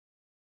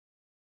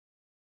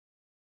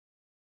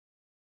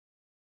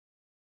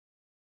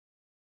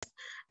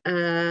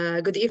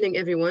Good evening,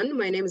 everyone.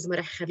 My name is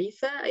Marah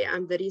Khalifa. I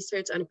am the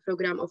Research and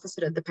Program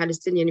Officer at the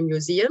Palestinian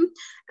Museum,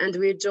 and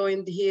we're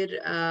joined here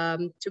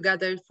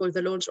together for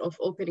the launch of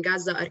Open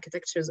Gaza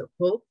Architectures of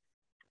Hope.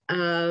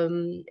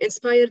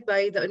 Inspired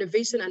by the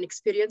innovation and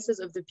experiences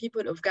of the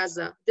people of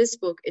Gaza, this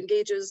book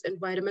engages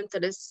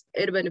environmentalists,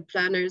 urban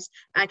planners,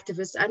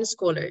 activists, and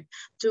scholars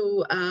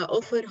to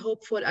offer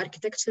hopeful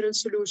architectural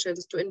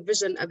solutions to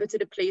envision a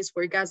better place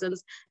for Gazans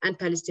and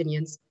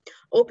Palestinians.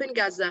 Open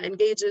Gaza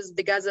engages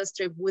the Gaza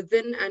Strip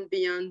within and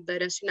beyond the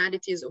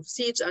rationalities of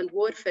siege and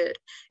warfare.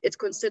 It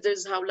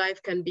considers how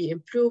life can be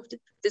improved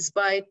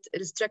despite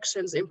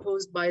restrictions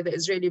imposed by the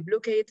Israeli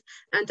blockade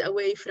and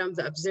away from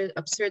the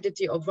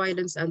absurdity of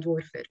violence and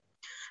warfare.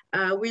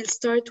 We'll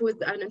start with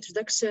an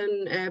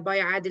introduction by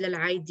Adila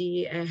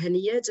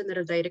Laïdi-Hanieh,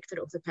 General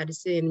Director of the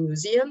Palestinian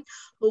Museum,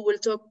 who will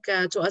talk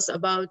to us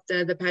about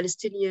the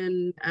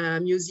Palestinian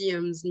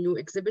Museum's new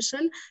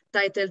exhibition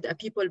titled A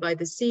People by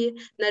the Sea,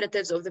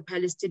 Narratives of the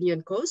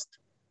Palestinian Coast.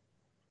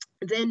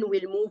 Then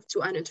we'll move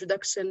to an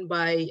introduction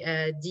by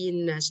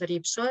Deen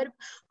Sharif,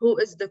 who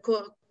is the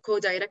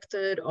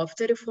co-director of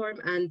Terraform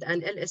and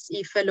an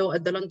LSE fellow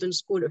at the London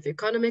School of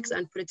Economics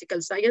and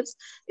Political Science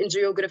in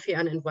Geography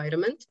and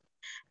Environment.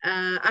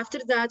 After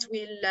that,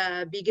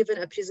 we'll be given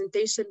a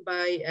presentation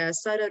by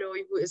Sara,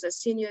 who is a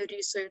senior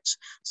research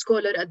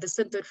scholar at the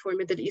Center for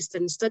Middle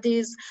Eastern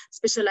Studies,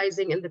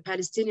 specializing in the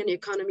Palestinian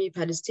economy,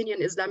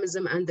 Palestinian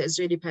Islamism, and the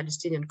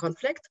Israeli-Palestinian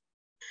conflict.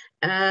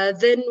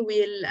 Then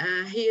we'll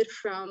hear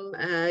from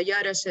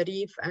Yara,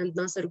 Sharif, and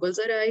Nasser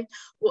Golzari,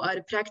 who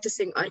are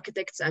practicing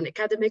architects and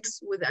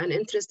academics with an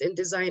interest in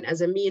design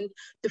as a mean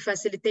to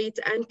facilitate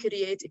and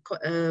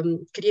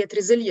create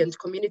resilient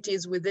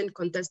communities within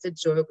contested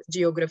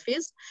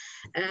geographies.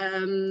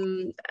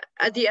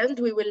 At the end,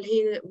 we will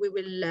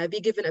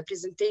be given a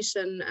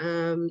presentation,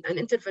 an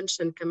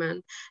intervention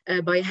command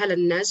by Hala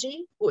Naji,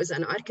 who is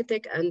an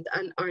architect and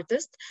an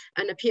artist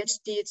and a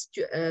PhD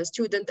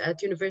student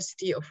at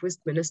University of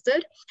Westminster.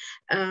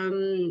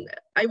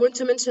 I want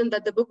to mention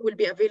that the book will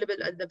be available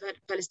at the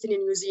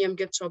Palestinian Museum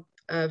gift shop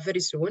very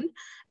soon.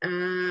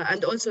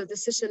 And also the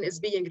session is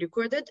being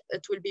recorded.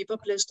 It will be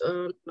published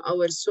on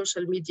our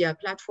social media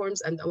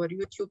platforms and our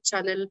YouTube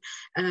channel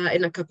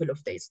in a couple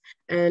of days.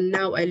 And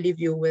now I'll leave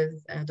you with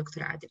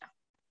Dr. Adila.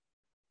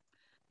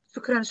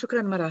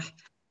 شكرا مرح.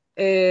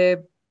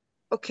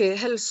 اوكي،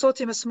 هل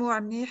صوتي مسموع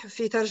منيح؟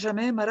 في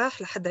ترجمة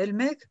مرح لحد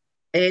علمك؟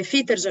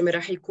 في ترجمة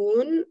راح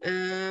يكون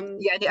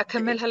يعني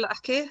أكمل هلا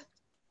أحكي؟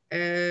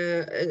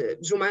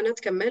 جمانة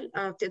تكمل؟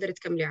 بتقدري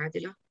تكملي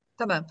عادلة.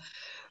 تمام.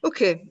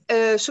 اوكي،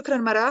 شكرا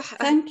مرح.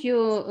 Thank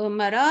you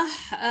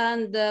مرح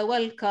and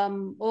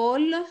welcome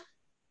all.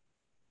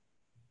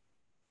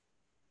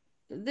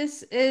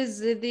 This is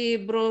the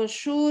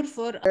brochure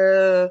for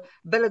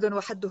بلد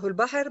وحده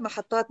البحر،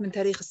 محطات من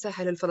تاريخ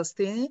الساحل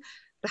الفلسطيني.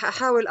 رح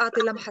أحاول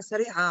أعطي لمحة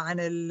سريعة عن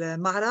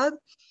المعرض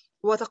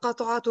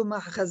وتقاطعاته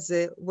مع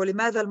غزة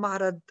ولماذا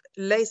المعرض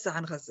ليس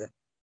عن غزة.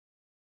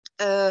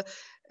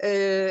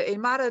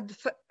 المعرض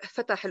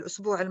فتح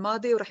الأسبوع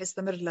الماضي ورح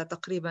يستمر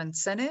لتقريبا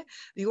سنة.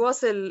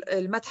 يواصل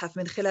المتحف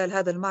من خلال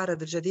هذا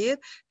المعرض الجديد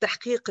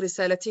تحقيق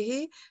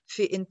رسالته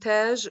في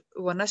إنتاج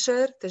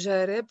ونشر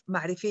تجارب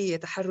معرفية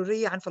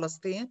تحررية عن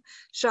فلسطين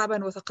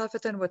شعبا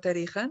وثقافة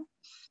وتاريخا.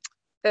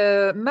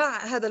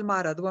 مع هذا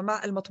المعرض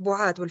ومع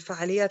المطبوعات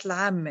والفعاليات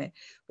العامة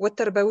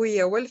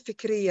والتربوية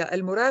والفكرية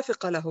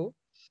المرافقة له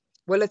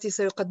والتي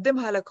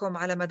سيقدمها لكم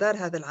على مدار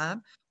هذا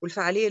العام،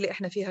 والفعالية اللي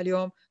احنا فيها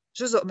اليوم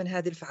جزء من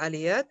هذه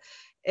الفعاليات.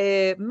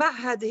 مع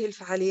هذه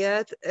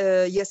الفعاليات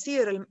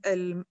يسير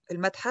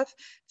المتحف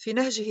في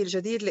نهجه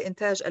الجديد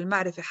لإنتاج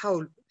المعرفة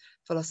حول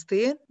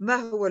فلسطين. ما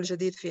هو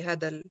الجديد في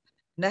هذا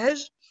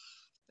النهج؟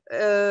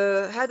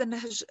 هذا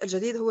النهج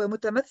الجديد هو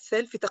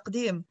متمثل في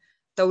تقديم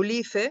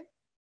توليفة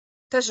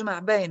تجمع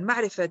بين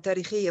معرفة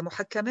تاريخية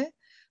محكمة،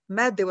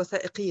 مادة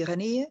وثائقية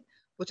غنية،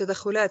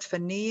 وتدخلات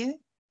فنية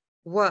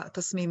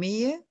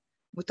وتصميمية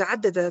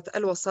متعددة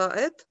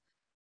الوسائط،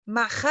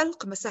 مع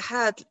خلق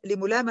مساحات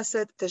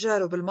لملامسة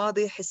تجارب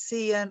الماضي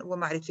حسياً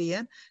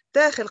ومعرفياً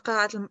داخل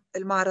قاعة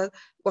المعرض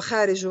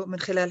وخارجه من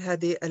خلال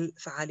هذه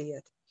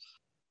الفعاليات.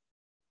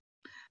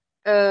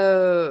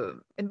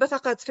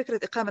 انبثقت فكرة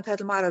إقامة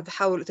هذا المعرض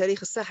حول تاريخ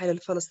الساحل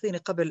الفلسطيني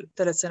قبل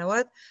 3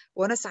 سنوات،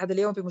 ونسعد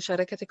اليوم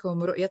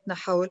بمشاركتكم ورؤيتنا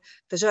حول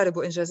تجارب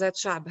وإنجازات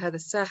شعب هذا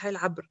الساحل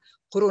عبر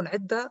قرون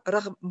عدة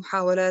رغم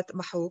محاولات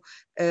محو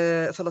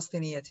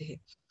فلسطينيته.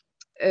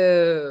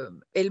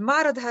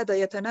 المعرض هذا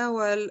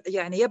يتناول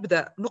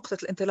يبدأ نقطة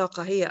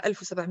الانطلاقة هي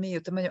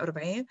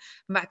 1748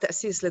 مع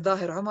تأسيس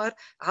لظاهر عمر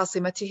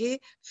عاصمته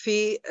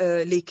في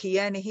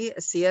لكيانه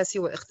السياسي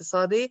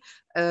والاقتصادي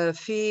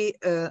في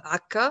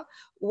عكا،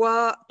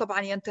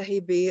 وطبعا ينتهي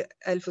ب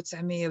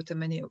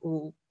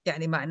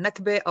 1908 مع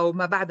النكبة أو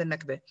ما بعد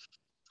النكبة.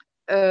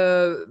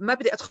 ما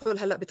بدي أدخل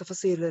هلأ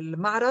بتفاصيل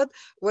المعرض،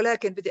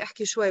 ولكن بدي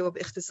أحكي شوي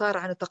وباختصار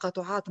عن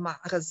التقاطعات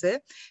مع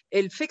غزة.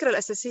 الفكرة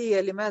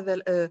الأساسية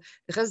لماذا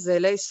غزة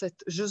ليست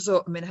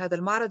جزء من هذا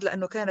المعرض،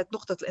 لأنه كانت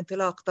نقطة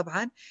الانطلاق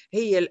طبعا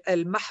هي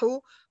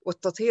المحو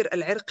والتطهير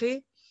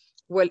العرقي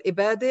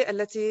والإبادة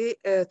التي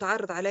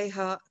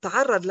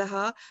تعرض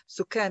لها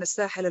سكان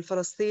الساحل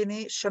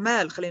الفلسطيني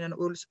شمال، خلينا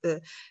نقول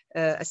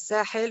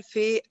الساحل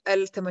في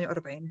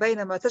 48،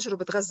 بينما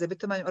تجربة غزة بال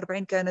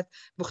 48 كانت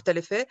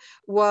مختلفة.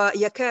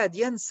 ويكاد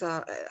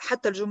ينسى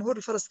حتى الجمهور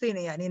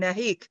الفلسطيني، يعني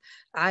ناهيك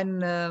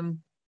عن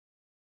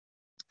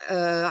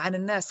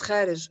الناس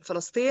خارج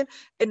فلسطين،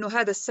 إنه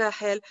هذا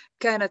الساحل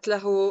كانت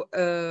له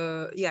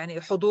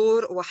يعني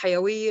حضور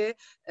وحيوية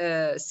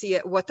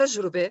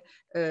وتجربة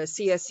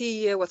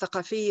سياسية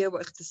وثقافية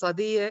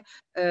واقتصادية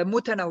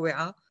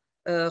متنوعة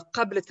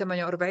قبل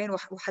 48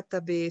 وحتى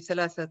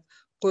ب3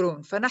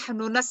 قرون.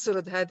 فنحن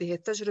نسرد هذه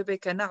التجربة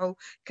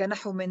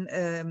كنحو من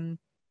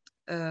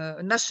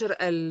نشر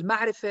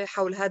المعرفة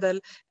حول هذا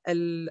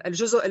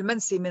الجزء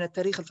المنسي من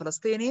التاريخ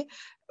الفلسطيني.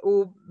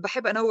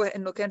 وبحب أنوه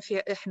أنه كان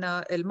في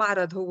إحنا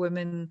المعرض هو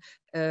من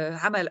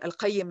عمل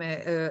القيمة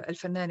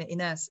الفنانة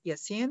إيناس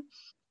ياسين،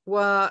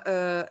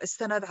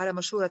 واستند على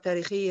مشورة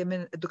تاريخية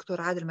من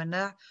الدكتور عادل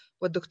مناع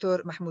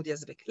والدكتور محمود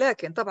يزبك.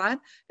 لكن طبعا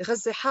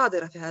غزة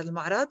حاضرة في هذا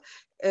المعرض.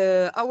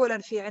 أولا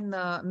في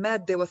عنا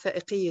مادة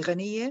وثائقية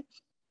غنية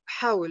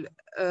حول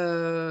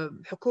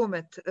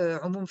حكومة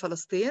عموم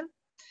فلسطين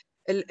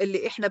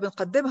اللي إحنا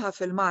بنقدمها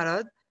في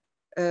المعرض.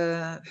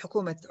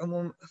 حكومة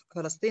عموم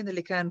فلسطين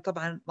اللي كان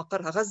طبعا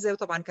مقرها غزة،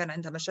 وطبعا كان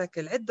عندها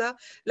مشاكل عدة،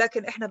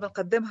 لكن إحنا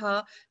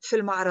بنقدمها في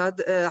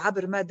المعرض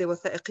عبر مادة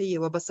وثائقية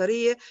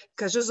وبصرية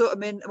كجزء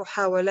من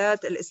محاولات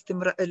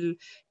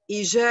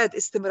إيجاد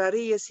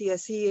استمرارية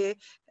سياسية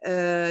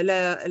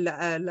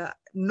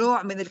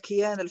لنوع من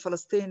الكيان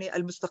الفلسطيني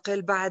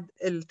المستقل بعد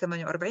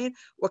 48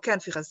 وكان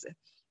في غزة.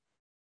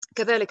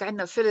 كذلك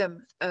عندنا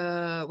فيلم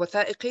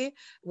وثائقي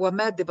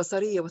ومادة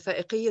بصرية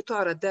وثائقية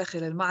تعرض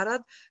داخل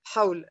المعرض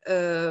حول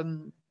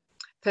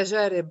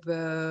تجارب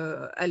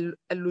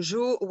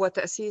اللجوء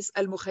وتأسيس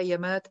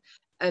المخيمات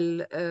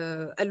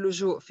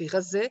اللجوء في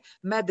غزة،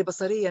 مادة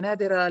بصرية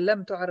نادرة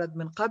لم تعرض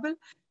من قبل.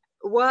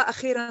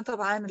 وأخيراً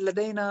طبعاً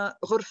لدينا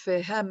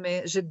غرفة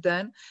هامة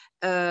جداً،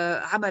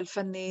 عمل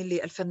فني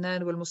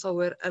للفنان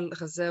والمصور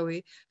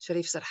الغزاوي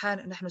شريف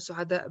سرحان، نحن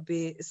سعداء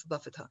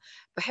باستضافتها.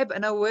 بحب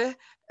أنوه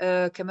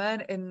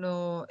كمان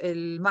إنه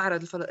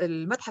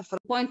المتحف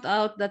point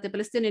out that the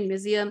Palestinian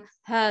Museum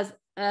has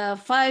a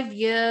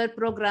 5-year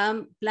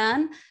program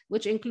plan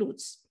which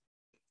includes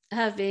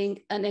having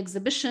an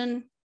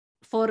exhibition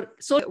for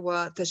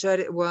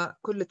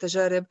وكل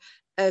التجارب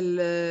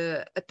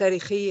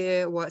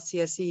التاريخية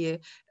والسياسية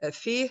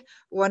فيه.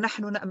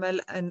 ونحن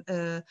نأمل أن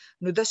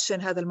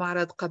ندشن هذا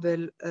المعرض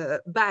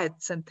بعد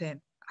 2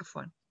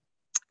 عفواً.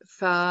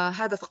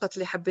 فهذا فقط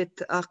اللي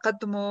حبيت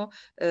أقدمه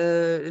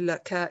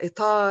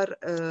كإطار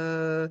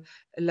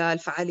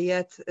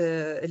للفعاليات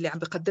اللي عم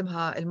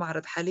بقدمها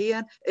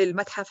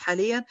المتحف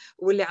حالياً،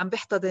 واللي عم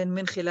بيحتضن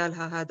من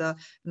خلالها هذا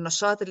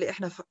النشاط اللي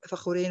إحنا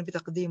فخورين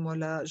بتقديمه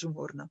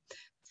لجمهورنا.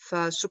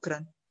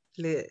 فشكراً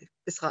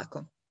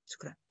لإصغائكم.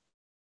 شكراً.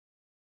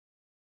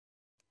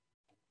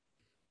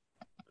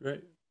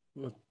 Great.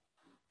 Well,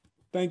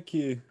 thank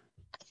you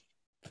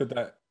for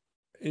that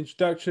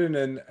introduction,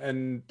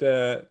 and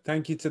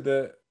thank you to the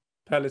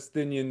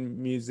Palestinian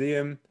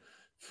Museum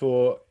for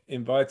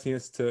inviting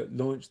us to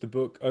launch the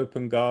book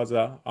Open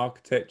Gaza,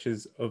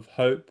 Architectures of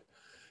Hope,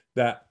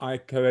 that I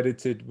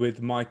co-edited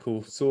with Michael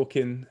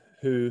Sorkin,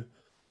 who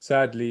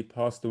sadly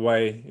passed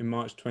away in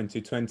March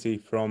 2020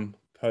 from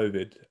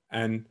COVID.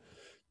 And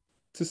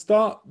to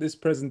start this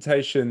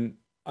presentation,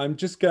 I'm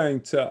just going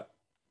to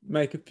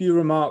make a few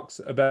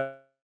remarks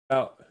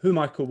about who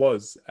Michael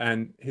was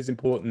and his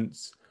importance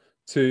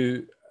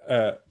to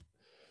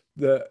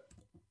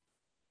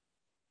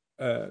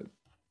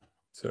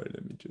sorry,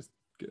 let me just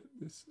get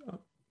this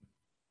up.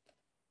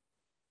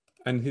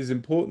 And his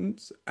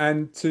importance, and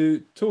to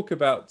talk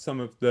about some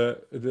of the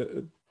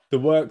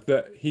work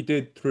that he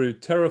did through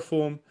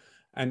Terraform,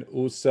 and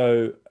also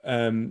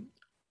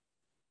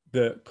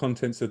the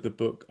contents of the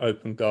book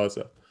Open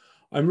Gaza.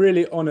 I'm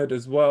really honored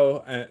as well,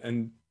 and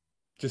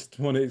just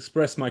want to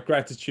express my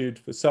gratitude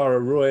for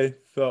Sara Roy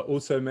for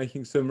also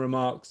making some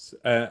remarks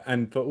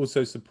and for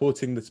also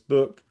supporting this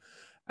book,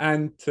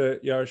 and to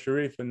Yara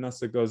Sharif and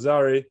Nasser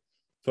Golzari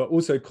for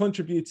also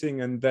contributing,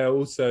 and they'll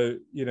also,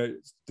 you know,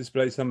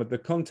 display some of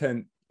the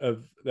content of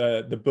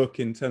the book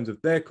in terms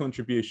of their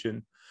contribution,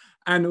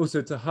 and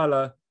also to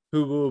Hala,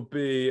 who will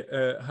be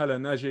Hala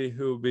Naji,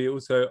 who will be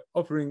also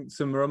offering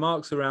some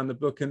remarks around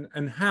the book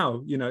and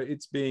how, you know,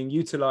 it's being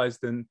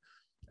utilized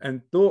and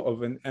thought of,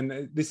 and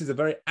this is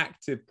a very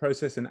active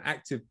process, an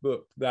active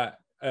book that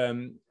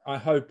I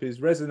hope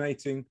is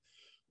resonating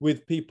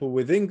with people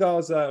within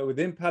Gaza,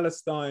 within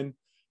Palestine,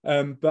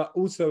 but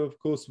also, of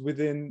course,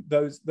 within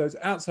those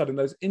outside and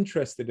those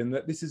interested, and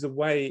that this is a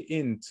way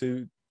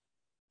into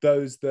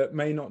those that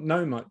may not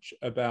know much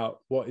about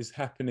what is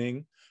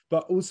happening,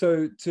 but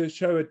also to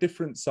show a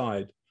different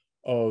side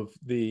of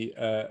the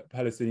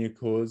Palestinian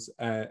cause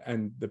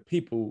and the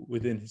people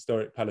within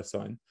historic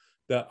Palestine,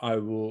 that I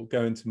will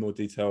go into more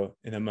detail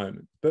in a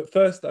moment. But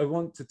first, I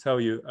want to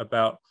tell you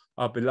about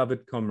our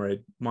beloved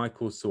comrade,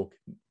 Michael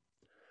Sorkin.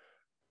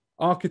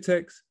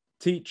 Architect,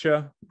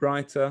 teacher,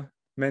 writer,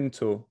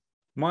 mentor,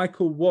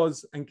 Michael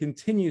was and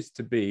continues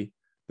to be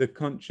the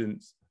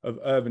conscience of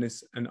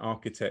urbanists and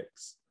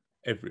architects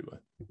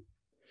everywhere.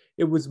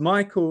 It was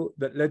Michael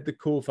that led the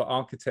call for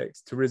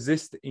architects to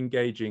resist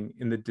engaging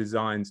in the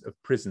designs of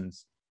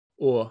prisons,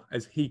 or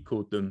as he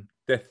called them,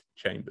 death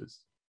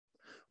chambers.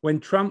 When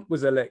Trump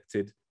was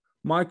elected,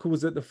 Michael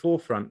was at the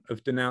forefront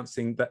of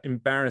denouncing that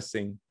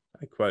embarrassing,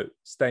 I quote,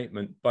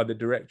 statement by the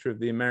director of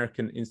the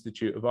American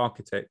Institute of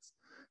Architects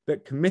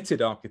that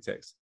committed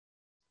architects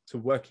to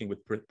working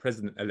with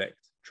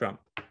President-elect Trump.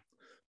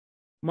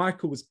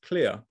 Michael was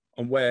clear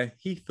on where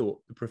he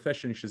thought the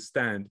profession should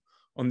stand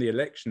on the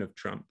election of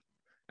Trump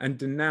and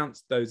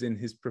denounced those in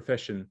his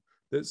profession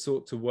that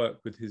sought to work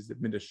with his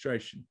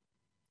administration.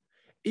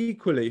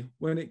 Equally,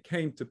 when it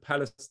came to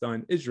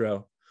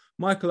Palestine-Israel,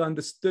 Michael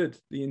understood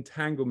the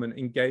entanglement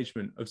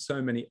engagement of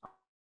so many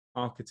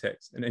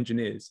architects and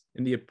engineers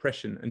in the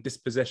oppression and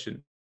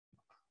dispossession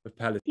of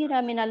Palestine.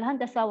 كثيرة من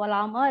الهندسة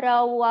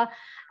والعمارة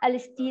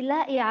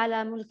والاستيلاء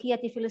على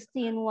ملكية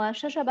فلسطين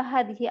وشجب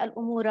هذه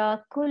الأمور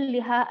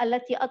كلها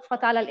التي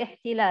أضفت على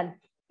الاحتلال.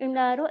 إن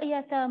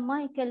رؤية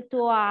مايكل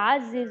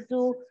تعزز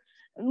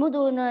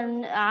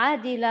مدن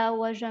عادلة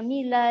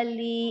وجميلة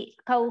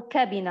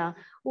لكوكبنا،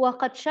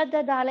 وقد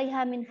شدد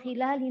عليها من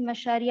خلال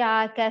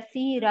مشاريع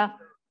كثيرة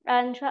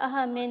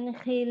أنشأها من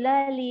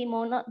خلال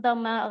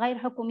منظمة غير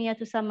حكومية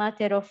تسمى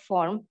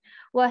تيرفورم،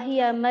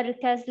 وهي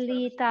مركز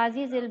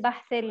لتعزيز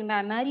البحث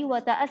المعماري،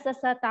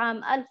 وتأسست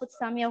عام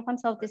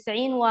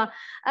 1995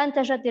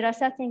 وأنتجت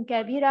دراسات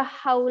كبيرة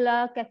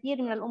حول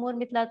كثير من الأمور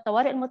مثل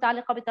الطوارئ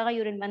المتعلقة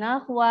بتغير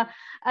المناخ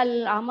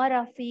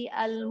والعمارة في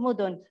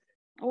المدن،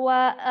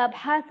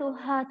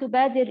 وأبحاثها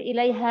تبادر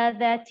إليها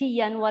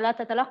ذاتياً ولا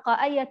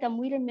تتلقى أي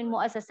تمويل من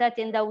مؤسسات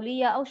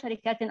دولية أو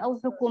شركات أو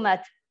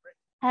حكومات.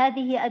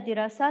 هذه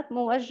الدراسات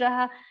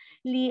موجهة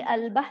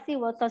للبحث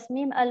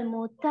والتصميم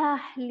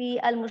المتاح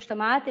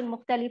للمجتمعات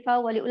المختلفة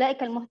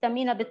ولأولئك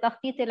المهتمين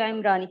بالتخطيط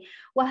العمراني،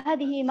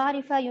 وهذه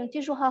معرفة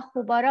ينتجها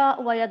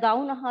خبراء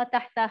ويضعونها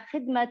تحت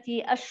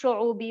خدمة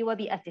الشعوب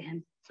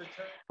وبيئتهم.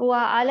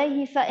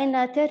 وعليه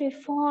فإن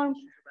تيرفورم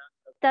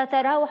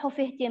تتراوح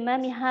في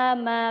اهتمامها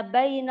ما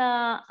بين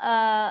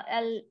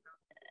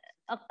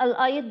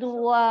الأيض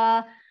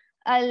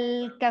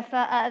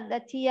والكفاءة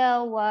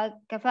الذاتية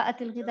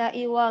وكفاءة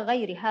الغذاء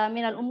وغيرها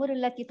من الأمور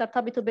التي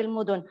ترتبط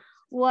بالمدن،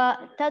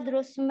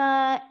 وتدرس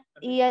ما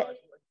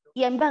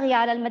ينبغي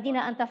على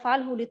المدينة أن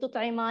تفعله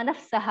لتطعم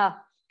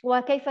نفسها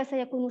وكيف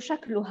سيكون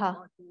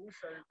شكلها.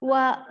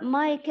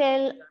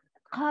 ومايكل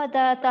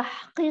قاد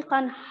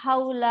تحقيقاً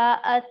حول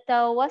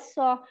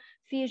التوسع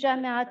في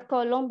جامعة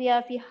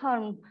كولومبيا في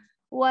هارم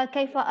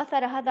وكيف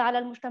أثر هذا على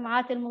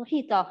المجتمعات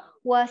المحيطة،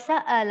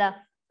 وسأل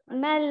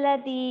ما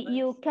الذي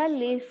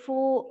يكلف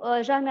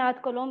جامعة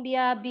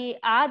كولومبيا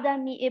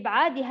بعدم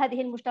إبعاد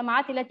هذه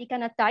المجتمعات التي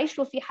كانت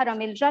تعيش في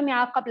حرم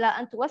الجامعة قبل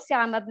أن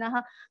توسع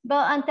مبناها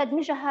بأن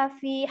تدمجها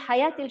في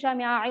حياة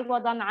الجامعة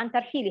عوضاً عن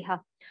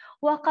ترحيلها.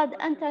 وقد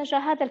أنتج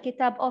هذا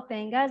الكتاب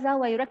Open Gaza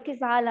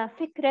ويركز على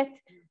فكرة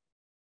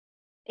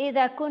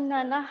إذا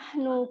كنا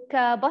نحن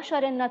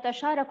كبشر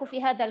نتشارك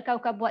في هذا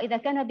الكوكب وإذا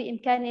كان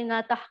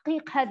بإمكاننا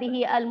تحقيق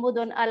هذه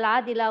المدن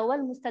العادلة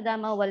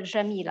والمستدامة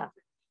والجميلة.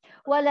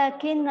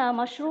 ولكن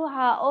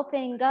مشروع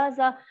Open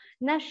Gaza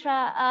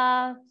نشأ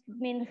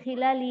من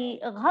خلال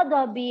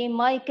غضب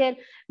مايكل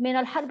من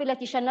الحرب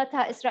التي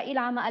شنتها إسرائيل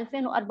عام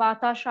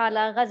 2014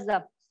 على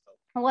غزة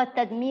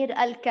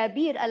والتدمير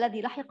الكبير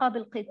الذي لحق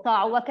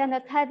بالقطاع،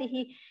 وكانت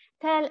هذه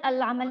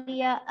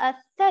العملية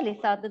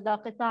الثالثة ضد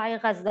قطاع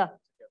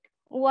غزة.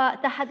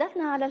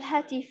 وتحدثنا على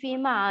الهاتف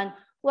معا،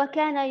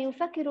 وكان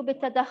يفكر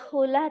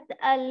بالتدخلات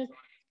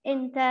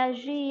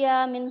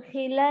الإنتاجية من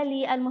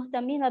خلال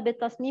المهتمين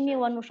بالتصميم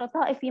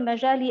والنشطاء في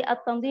مجال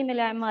التنظيم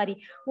الإعماري،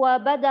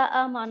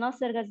 وبدأ مع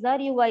ناصر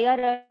غزاري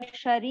ويارا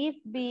شريف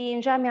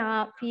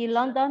بجامعة في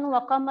لندن،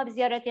 وقام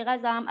بزيارة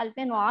غزة عام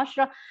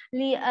 2010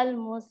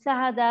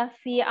 للمساعدة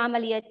في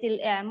عملية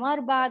الإعمار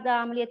بعد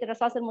عملية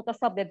الرصاص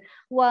المتصبب،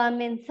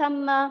 ومن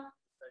ثم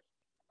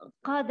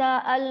قاد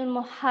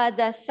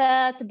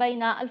المحادثات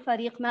بين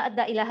الفريق ما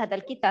أدى إلى هذا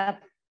الكتاب.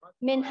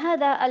 من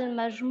هذا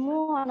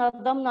المجموع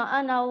نظمنا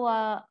أنا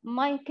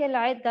ومايكل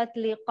عدة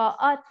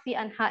لقاءات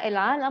في أنحاء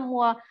العالم،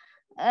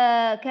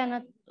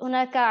 وكانت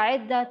هناك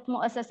عدة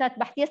مؤسسات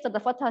بحثية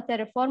استضافتها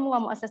تيرفورم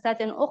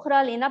ومؤسسات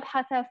أخرى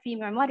لنبحث في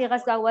معمار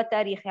غزة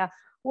وتاريخها.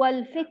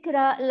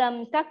 والفكرة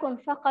لم تكن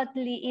فقط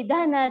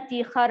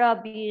لإدانة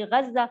خراب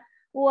غزة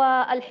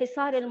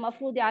والحصار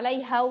المفروض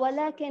عليها،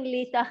 ولكن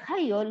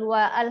لتخيل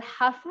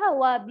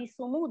والحفاوة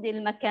بصمود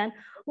المكان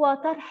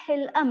وطرح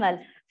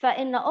الأمل.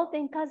 فإن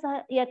Open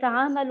Gaza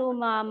يتعامل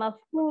مع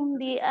مفهوم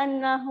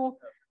بأنه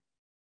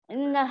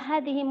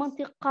هذه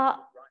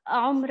منطقة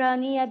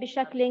عمرانية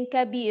بشكل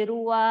كبير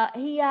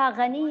وهي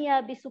غنية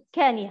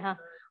بسكانها.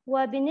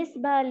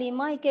 وبالنسبة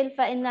لمايكل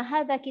فإن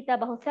هذا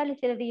كتابه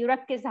الثالث الذي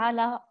يركز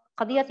على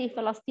قضية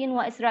فلسطين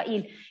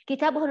وإسرائيل.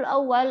 كتابه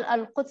الأول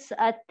القدس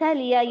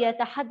التالية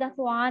يتحدث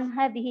عن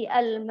هذه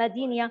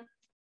المدينة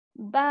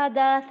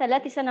بعد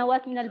 3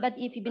 سنوات من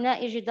البدء في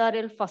بناء جدار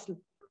الفصل،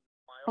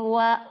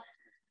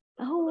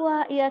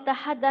 هو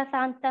يتحدث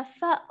عن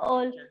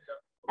تفاؤل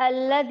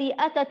الذي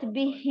أتت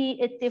به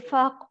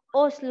اتفاق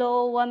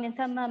أوسلو ومن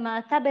ثم ما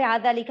تبع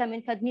ذلك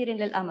من تدمير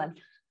للأمل.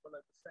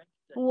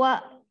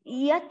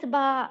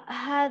 ويتبع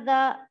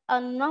هذا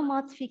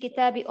النمط في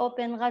كتاب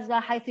أوبن غزة،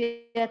 حيث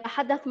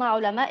يتحدث مع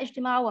علماء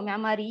اجتماع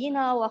ومعماريين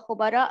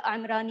وخبراء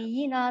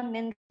عمرانيين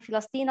من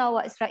فلسطين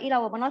وإسرائيل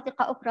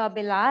ومناطق أخرى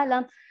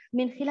بالعالم،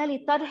 من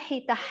خلال طرح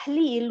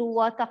تحليل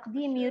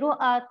وتقديم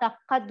رؤى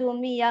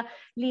تقدمية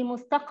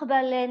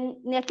لمستقبل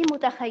يتم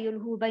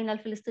تخيله بين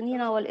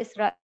الفلسطينيين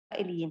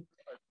والإسرائيليين.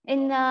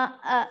 إن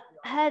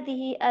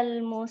هذه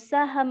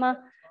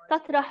المساهمة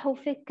تطرح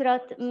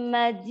فكرة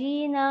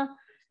مدينة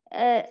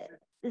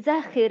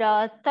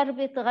زاخرة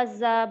تربط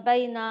غزة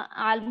بين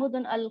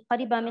المدن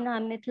القريبة منها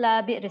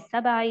مثل بئر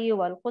السبع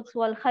والقدس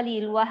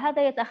والخليل،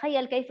 وهذا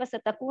يتخيل كيف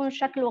ستكون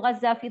شكل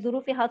غزة في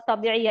ظروفها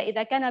الطبيعية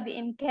إذا كان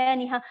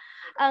بإمكانها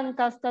أن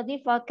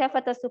تستضيف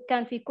كافة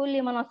السكان في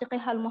كل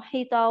مناطقها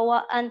المحيطة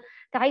وأن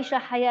تعيش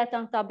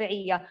حياة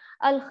طبيعية.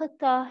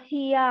 الخطة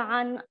هي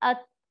عن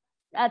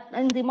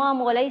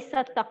الانضمام وليس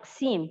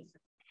التقسيم،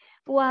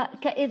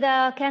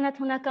 وإذا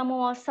كانت هناك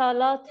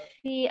مواصلات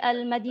في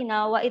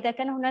المدينة وإذا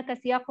كان هناك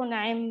سياق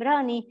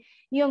عمراني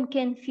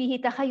يمكن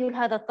فيه تخيل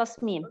هذا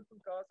التصميم.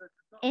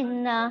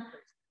 إن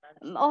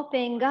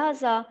أوبن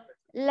غازا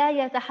لا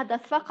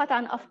يتحدث فقط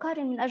عن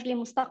أفكار من أجل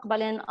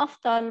مستقبل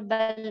أفضل،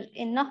 بل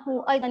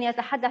إنه أيضا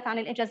يتحدث عن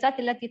الإنجازات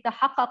التي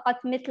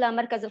تحققت مثل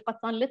مركز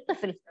القطان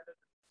للطفل،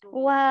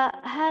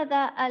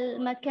 وهذا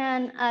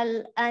المكان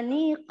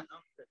الأنيق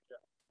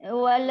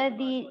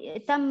والذي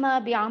تم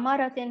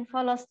بعمارة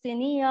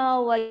فلسطينية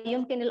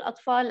ويمكن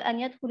للأطفال أن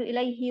يدخلوا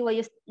إليه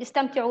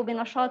ويستمتعوا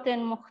بنشاط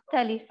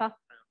مختلفة.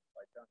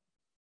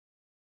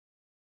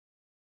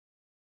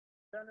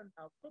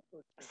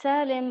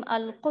 سالم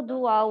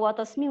القدوة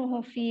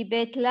وتصميمه في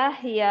بيت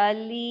لاهيا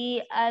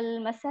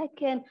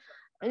للمساكن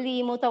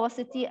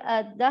لمتوسطي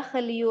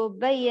الدخل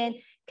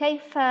يبين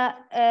كيف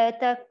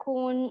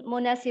تكون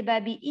مناسبة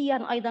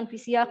بيئيا أيضا في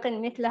سياق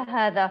مثل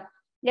هذا.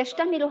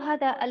 يشتمل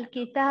هذا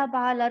الكتاب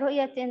على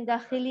رؤية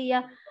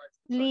داخلية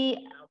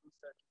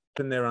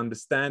and their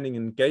understanding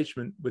and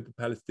engagement with the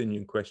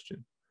Palestinian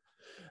question.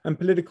 And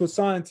political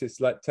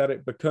scientists like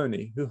Tariq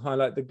Bakoni, who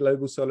highlight the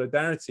global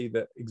solidarity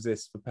that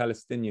exists for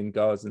Palestinian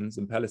Gazans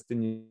and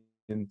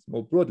Palestinians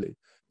more broadly,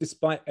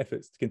 despite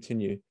efforts to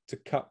continue to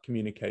cut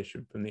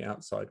communication from the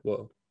outside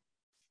world.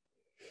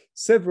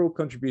 Several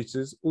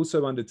contributors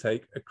also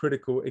undertake a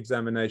critical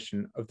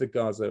examination of the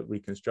Gaza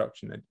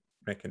reconstruction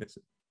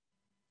mechanism.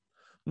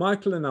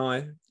 Michael and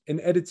I, in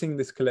editing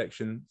this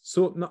collection,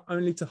 sought not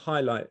only to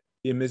highlight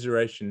the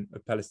immiseration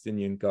of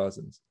Palestinian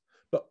Gazans,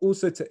 but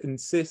also to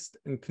insist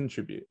and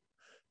contribute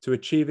to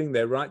achieving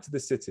their right to the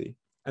city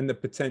and the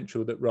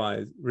potential that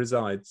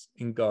resides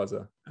in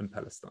Gaza and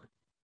Palestine.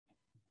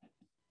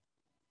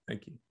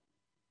 Thank you.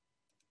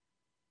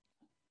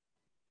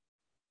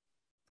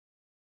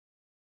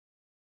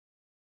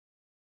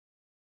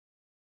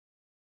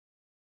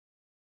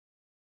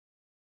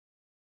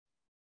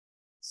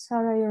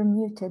 Sara, you're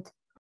muted.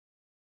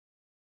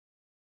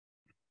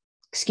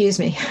 Excuse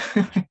me.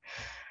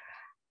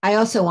 I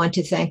also want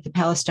to thank the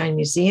Palestine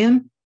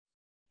Museum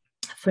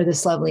for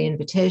this lovely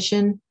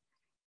invitation,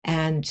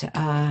 and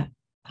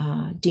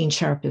Dean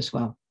Sharp as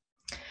well.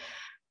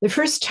 The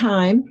first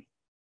time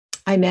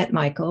I met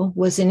Michael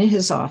was in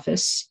his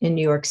office in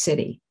New York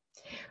City.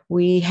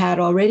 We had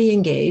already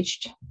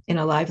engaged in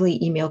a lively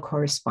email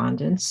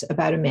correspondence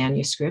about a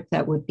manuscript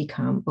that would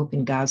become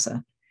Open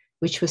Gaza,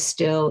 which was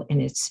still in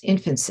its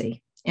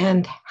infancy,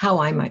 and how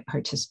I might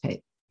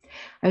participate.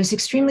 I was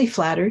extremely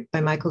flattered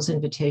by Michael's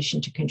invitation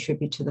to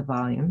contribute to the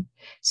volume,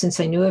 since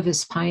I knew of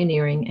his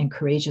pioneering and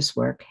courageous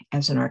work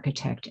as an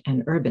architect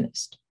and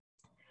urbanist.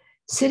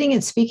 Sitting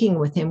and speaking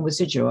with him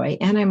was a joy,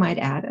 and I might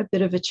add, a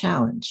bit of a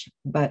challenge,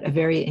 but a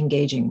very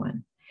engaging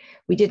one.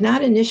 We did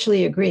not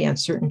initially agree on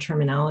certain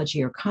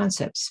terminology or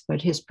concepts,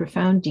 but his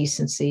profound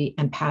decency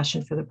and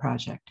passion for the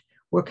project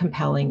were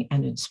compelling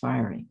and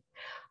inspiring.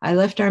 I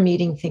left our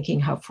meeting thinking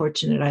how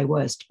fortunate I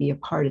was to be a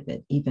part of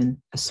it,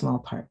 even a small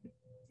part.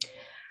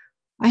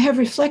 I have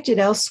reflected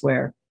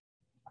elsewhere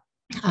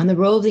on the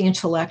role of the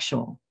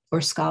intellectual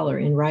or scholar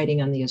in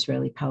writing on the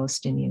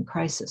Israeli-Palestinian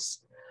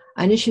crisis,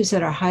 on issues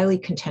that are highly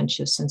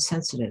contentious and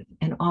sensitive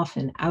and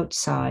often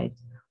outside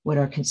what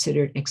are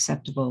considered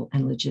acceptable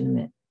and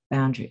legitimate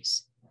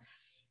boundaries.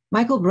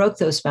 Michael broke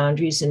those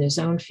boundaries in his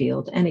own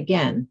field and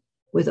again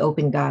with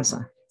Open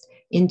Gaza.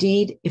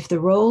 Indeed, if the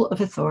role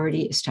of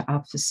authority is to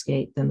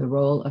obfuscate, then the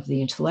role of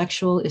the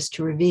intellectual is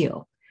to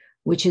reveal,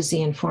 which is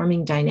the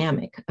informing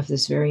dynamic of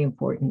this very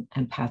important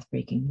and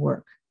path-breaking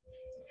work.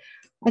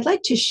 I'd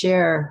like to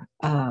share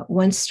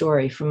one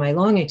story from my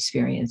long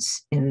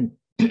experience in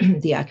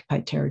the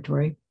occupied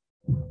territory.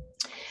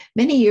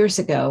 Many years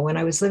ago, when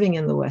I was living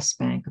in the West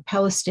Bank, a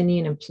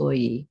Palestinian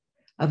employee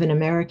of an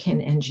American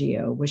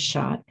NGO was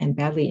shot and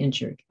badly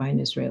injured by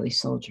an Israeli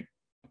soldier.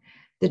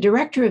 The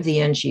director of the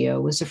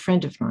NGO was a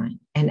friend of mine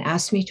and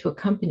asked me to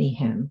accompany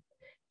him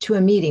to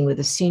a meeting with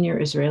a senior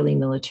Israeli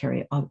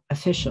military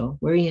official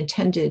where he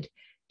intended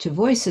to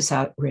voice his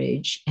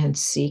outrage and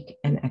seek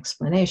an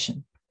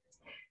explanation.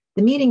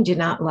 The meeting did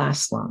not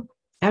last long.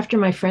 After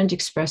my friend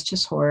expressed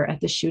his horror at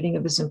the shooting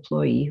of his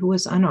employee, who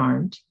was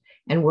unarmed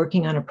and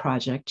working on a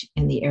project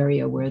in the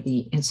area where the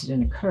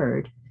incident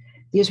occurred,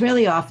 the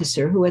Israeli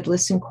officer, who had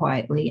listened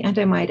quietly, and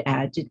I might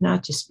add, did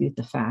not dispute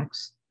the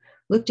facts,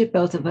 looked at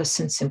both of us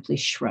and simply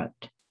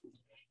shrugged.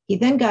 He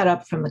then got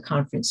up from the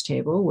conference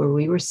table where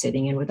we were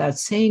sitting and, without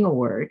saying a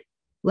word,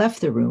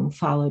 left the room,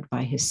 followed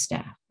by his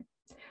staff.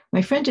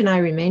 My friend and I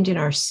remained in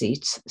our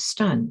seats,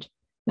 stunned,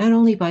 not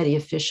only by the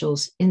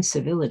official's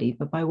incivility,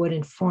 but by what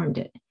informed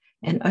it,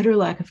 an utter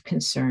lack of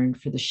concern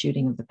for the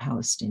shooting of the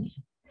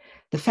Palestinian.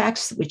 The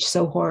facts which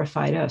so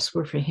horrified us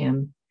were for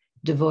him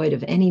devoid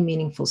of any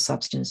meaningful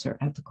substance or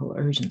ethical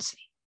urgency.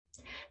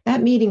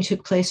 That meeting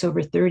took place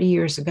over 30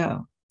 years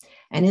ago,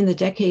 and in the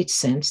decades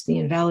since, the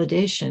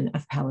invalidation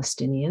of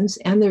Palestinians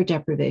and their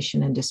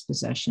deprivation and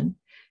dispossession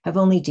have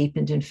only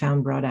deepened and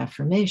found broad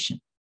affirmation.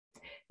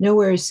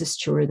 Nowhere is this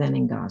truer than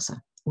in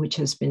Gaza, which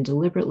has been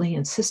deliberately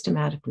and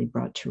systematically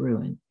brought to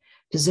ruin,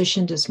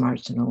 positioned as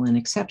marginal and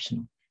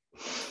exceptional.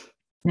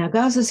 Now,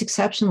 Gaza's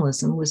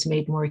exceptionalism was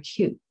made more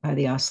acute by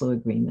the Oslo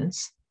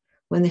agreements,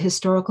 when the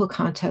historical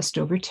contest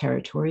over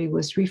territory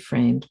was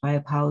reframed by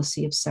a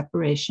policy of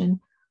separation,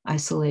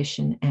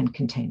 isolation, and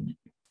containment.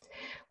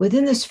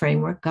 Within this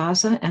framework,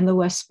 Gaza and the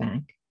West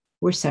Bank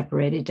were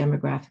separated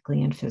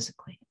demographically and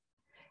physically.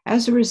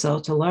 As a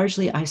result, a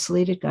largely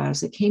isolated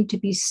Gaza came to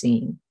be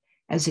seen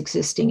as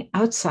existing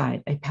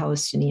outside a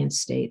Palestinian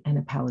state and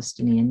a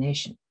Palestinian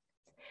nation.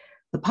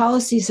 The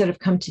policies that have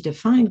come to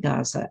define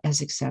Gaza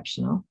as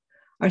exceptional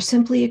are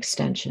simply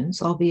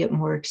extensions, albeit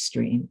more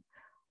extreme,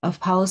 of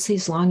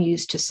policies long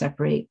used to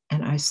separate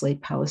and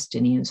isolate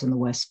Palestinians in the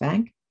West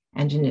Bank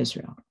and in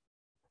Israel.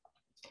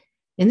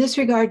 In this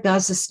regard,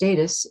 Gaza's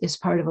status is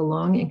part of a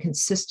long and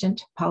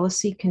consistent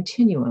policy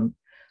continuum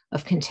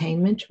of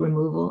containment,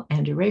 removal,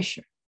 and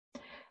erasure.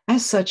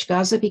 As such,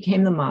 Gaza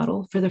became the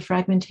model for the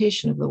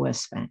fragmentation of the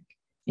West Bank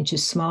into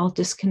small,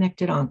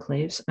 disconnected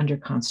enclaves under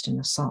constant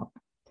assault.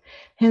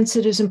 Hence,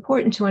 it is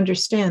important to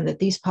understand that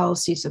these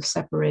policies of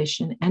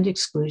separation and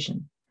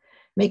exclusion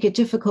make it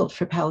difficult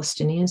for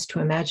Palestinians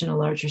to imagine a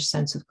larger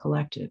sense of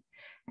collective.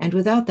 And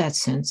without that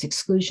sense,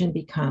 exclusion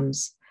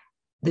becomes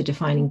the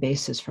defining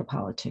basis for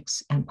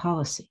politics and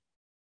policy.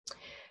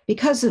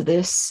 Because of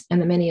this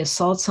and the many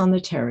assaults on the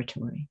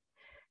territory,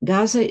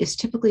 Gaza is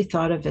typically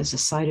thought of as a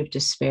site of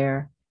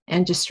despair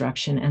and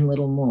destruction and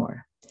little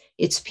more.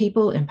 Its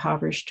people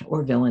impoverished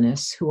or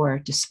villainous who are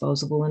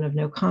disposable and of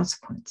no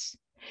consequence.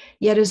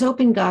 Yet, as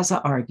Open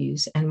Gaza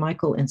argues, and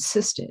Michael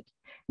insisted,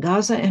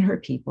 Gaza and her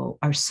people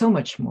are so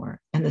much more,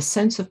 and the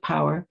sense of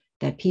power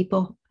that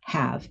people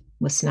have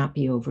must not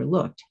be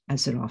overlooked,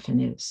 as it often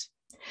is.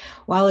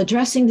 While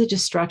addressing the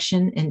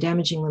destruction and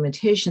damaging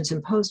limitations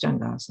imposed on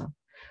Gaza,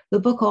 the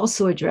book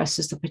also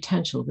addresses the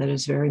potential that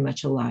is very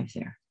much alive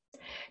there.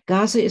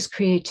 Gaza is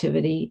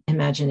creativity,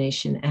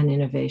 imagination, and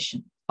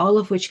innovation, all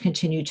of which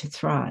continue to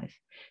thrive,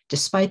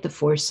 despite the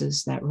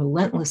forces that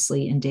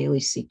relentlessly and daily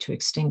seek to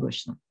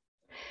extinguish them.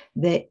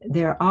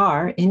 There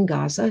are in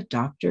Gaza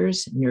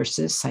doctors,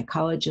 nurses,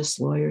 psychologists,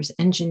 lawyers,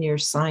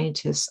 engineers,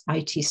 scientists,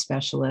 IT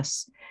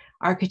specialists,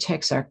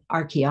 architects,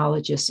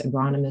 archaeologists,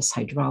 agronomists,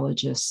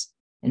 hydrologists,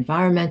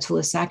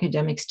 environmentalists,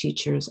 academics,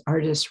 teachers,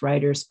 artists,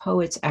 writers,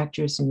 poets,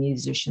 actors, and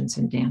musicians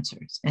and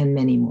dancers, and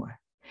many more.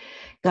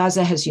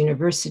 Gaza has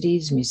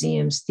universities,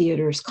 museums,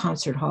 theaters,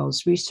 concert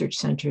halls, research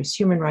centers,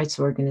 human rights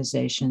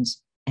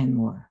organizations, and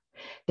more.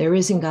 There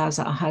is in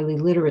Gaza a highly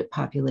literate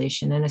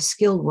population and a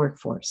skilled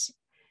workforce,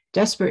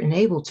 desperate and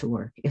able to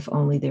work if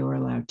only they were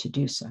allowed to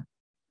do so.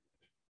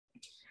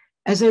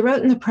 As I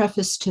wrote in the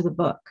preface to the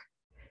book,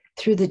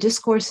 through the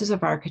discourses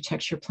of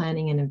architecture,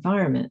 planning, and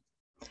environment,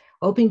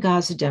 Open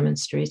Gaza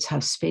demonstrates how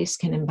space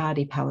can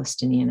embody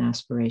Palestinian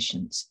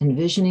aspirations,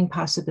 envisioning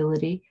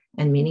possibility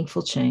and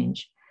meaningful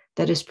change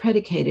that is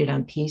predicated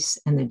on peace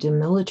and the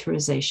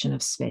demilitarization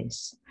of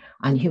space,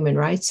 on human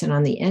rights, and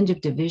on the end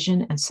of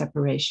division and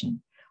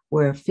separation,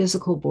 where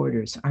physical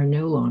borders are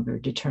no longer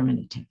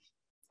determinative.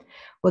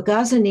 What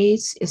Gaza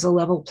needs is a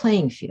level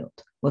playing field.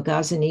 What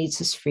Gaza needs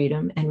is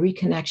freedom and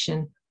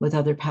reconnection with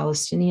other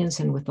Palestinians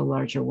and with the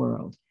larger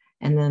world,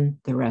 and then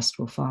the rest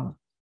will follow.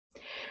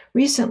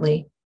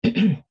 Recently,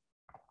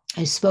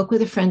 I spoke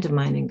with a friend of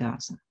mine in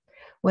Gaza.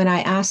 When I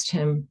asked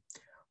him,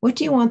 "What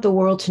do you want the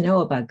world to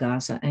know about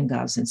Gaza and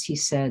Gazans?" he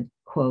said,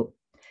 quote,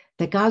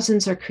 "that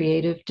Gazans are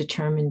creative,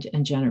 determined,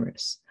 and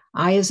generous.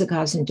 I, as a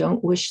Gazan,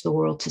 don't wish the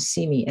world to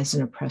see me as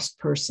an oppressed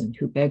person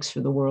who begs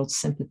for the world's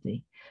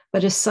sympathy,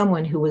 but as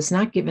someone who was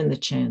not given the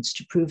chance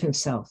to prove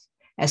himself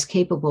as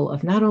capable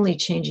of not only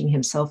changing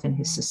himself and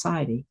his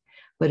society,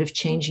 but of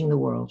changing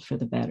the world for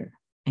the better,"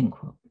 end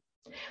quote.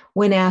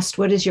 When asked,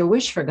 "What is your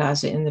wish for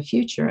Gaza in the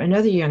future?"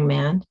 another young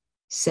man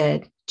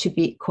said to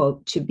be,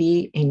 quote, "to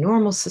be a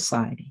normal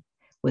society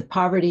with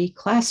poverty,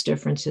 class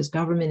differences,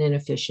 government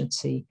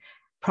inefficiency,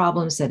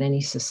 problems that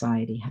any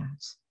society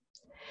has."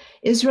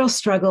 Israel's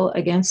struggle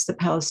against the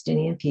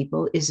Palestinian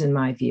people is, in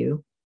my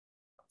view,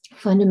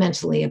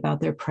 fundamentally about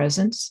their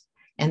presence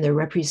and their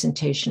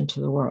representation to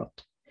the world.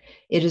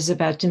 It is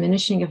about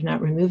diminishing, if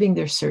not removing,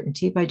 their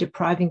certainty by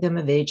depriving them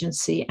of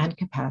agency and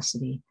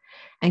capacity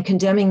and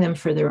condemning them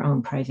for their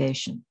own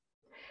privation.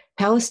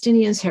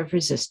 Palestinians have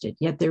resisted,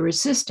 yet their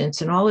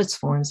resistance in all its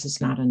forms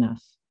is not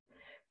enough.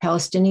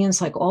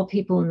 Palestinians, like all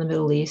people in the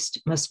Middle East,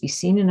 must be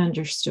seen and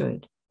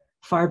understood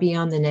far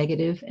beyond the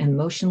negative and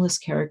motionless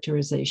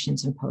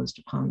characterizations imposed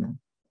upon them.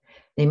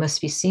 They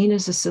must be seen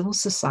as a civil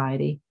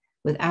society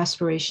with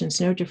aspirations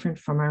no different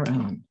from our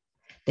own.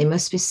 They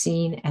must be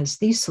seen as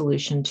the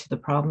solution to the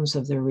problems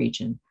of their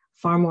region,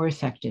 far more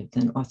effective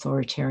than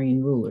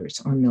authoritarian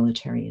rulers or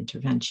military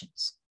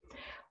interventions.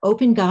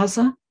 Open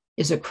Gaza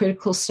is a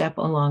critical step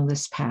along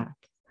this path,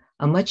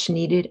 a much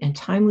needed and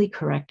timely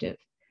corrective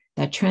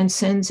that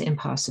transcends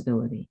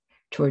impossibility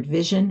toward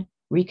vision,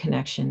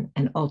 reconnection,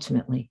 and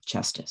ultimately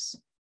justice.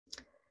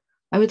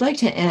 I would like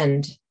to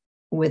end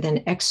with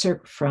an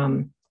excerpt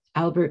from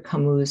Albert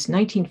Camus'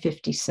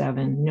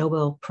 1957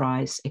 Nobel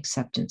Prize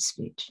acceptance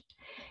speech.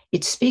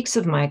 It speaks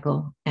of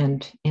Michael and,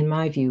 in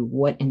my view,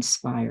 what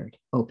inspired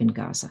Open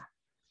Gaza.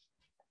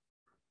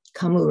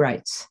 Camus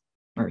writes,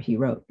 or he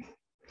wrote,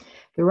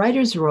 "The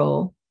writer's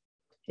role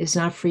is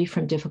not free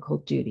from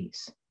difficult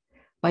duties.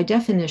 By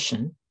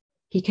definition,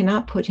 he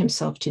cannot put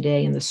himself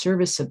today in the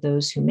service of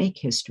those who make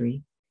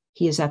history.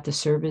 He is at the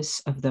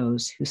service of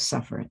those who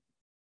suffer it.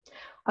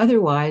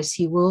 Otherwise,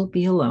 he will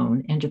be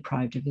alone and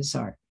deprived of his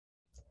art.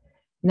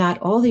 Not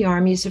all the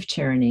armies of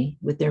tyranny,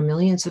 with their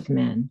millions of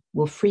men,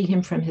 will free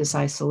him from his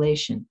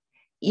isolation,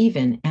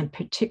 even and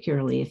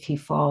particularly if he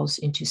falls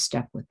into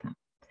step with them.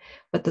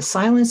 But the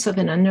silence of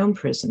an unknown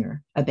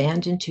prisoner,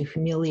 abandoned to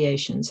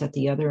humiliations at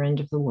the other end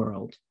of the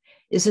world,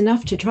 is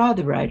enough to draw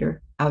the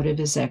writer out of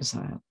his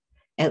exile,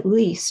 at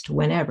least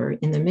whenever,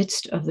 in the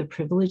midst of the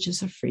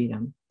privileges of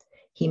freedom,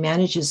 he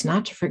manages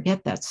not to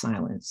forget that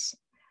silence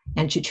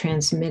and to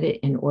transmit it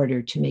in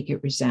order to make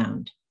it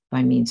resound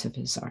by means of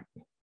his art."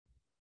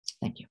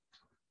 Thank you.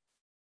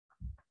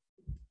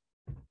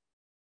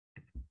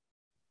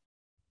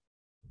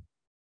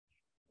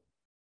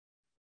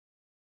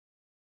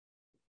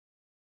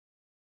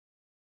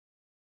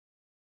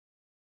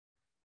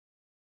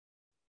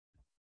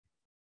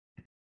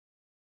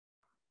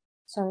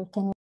 Sorry,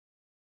 can you?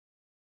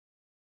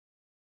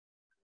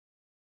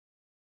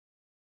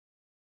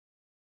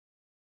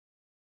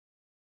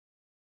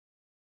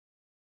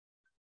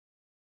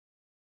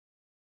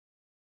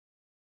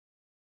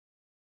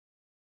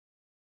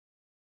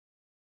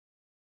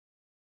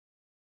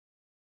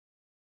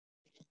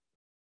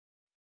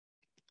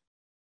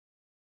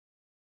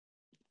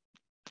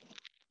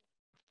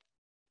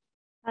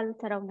 هل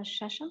ترون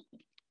الشاشة؟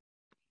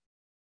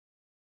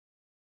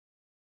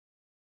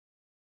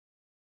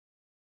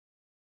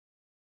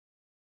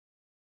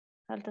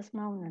 هل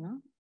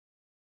تسمعوننا؟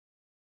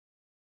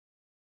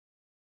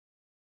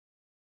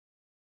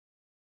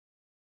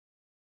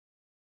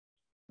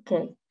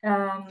 Okay.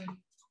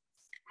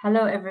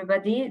 Hello,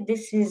 everybody.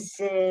 This is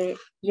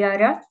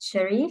Yara,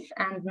 Sharif,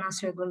 and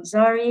Nasser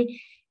Golzari.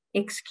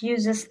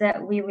 Excuse us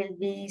that we will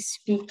be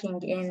speaking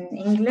in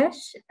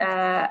English.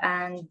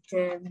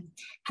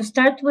 To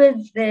start with,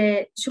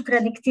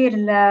 شكرا كتير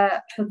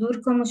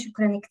لحضوركم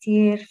وشكرا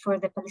كتير for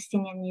the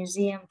Palestinian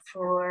Museum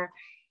for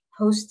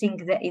hosting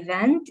the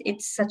event.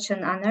 It's such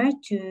an honor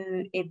to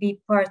be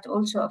part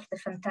also of the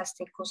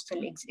fantastic coastal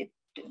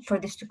for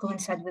this to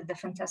coincide with the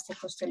fantastic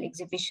coastal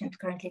exhibition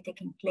currently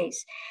taking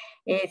place.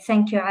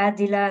 Thank you,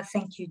 Adila.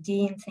 Thank you,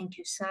 Deen. Thank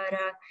you,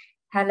 Sara,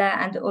 Hala,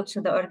 and also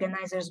the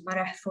organizers,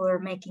 Marah, for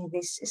making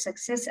this a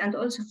success, and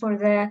also for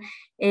the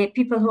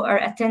people who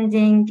are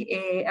attending.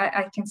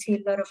 I can see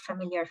a lot of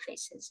familiar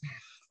faces.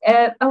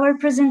 Our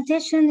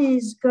presentation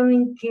is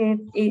going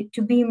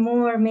to be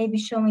more maybe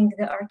showing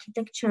the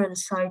architectural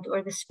side or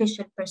the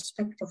spatial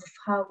perspective of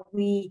how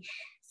we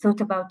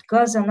thought about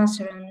Gaza,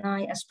 Nasser, and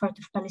I as part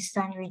of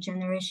Palestine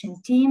Regeneration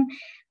Team,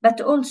 but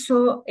also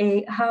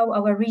how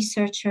our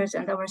researchers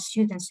and our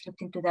students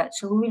looked into that.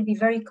 So we will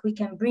be very quick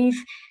and brief,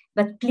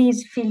 but please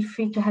feel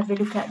free to have a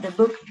look at the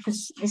book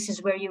because this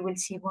is where you will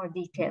see more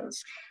details.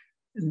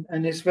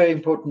 And it's very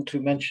important to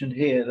mention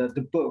here that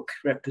the book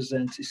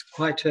represents is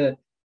quite a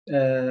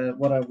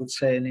what I would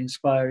say an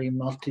inspiring,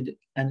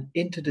 and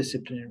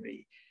interdisciplinary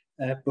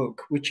book,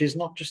 which is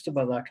not just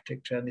about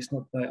architecture and it's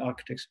not by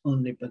architects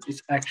only, but it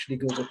actually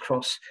goes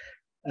across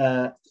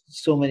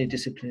so many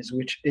disciplines,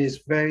 which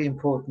is very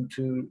important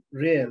to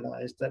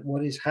realize that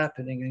what is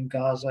happening in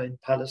Gaza, in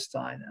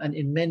Palestine, and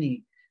in many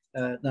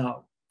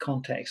now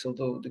contexts,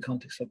 although the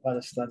context of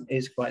Palestine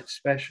is quite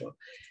special,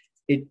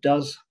 it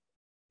does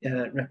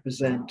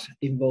represent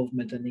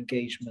involvement and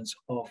engagements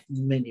of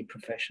many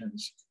professions,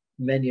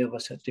 many of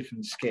us at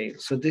different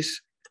scales. So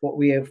this, what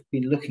we have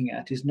been looking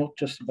at is not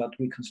just about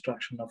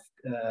reconstruction of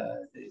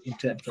in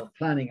terms of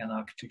planning and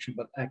architecture,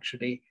 but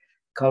actually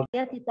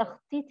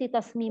تخطيط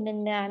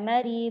تصميم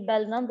معماري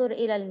بل ننظر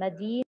إلى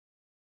المدينة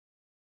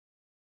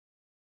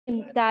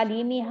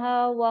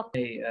تعليمها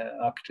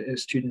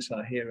students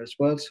are here as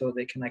well, so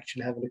they can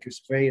actually have a look.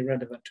 It's very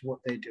relevant to what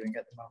they're doing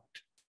at the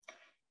moment.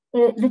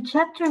 The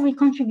chapter we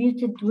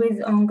contributed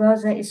with on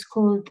Gaza is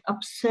called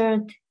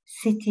Absurd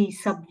City,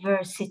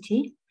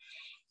 Subversity.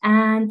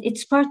 And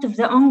it's part of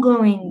the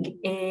ongoing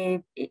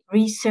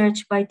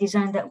research by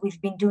design that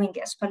we've been doing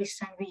as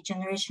Palestine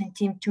Regeneration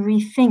Team to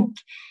rethink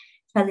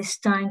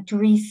Palestine, to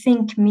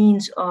rethink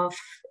means of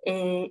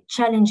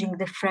challenging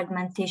the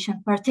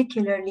fragmentation,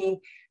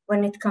 particularly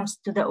when it comes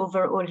to the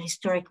overall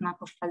historic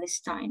map of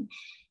Palestine.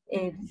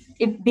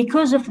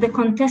 Because of the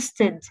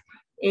contested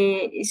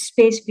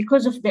space,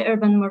 because of the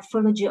urban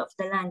morphology of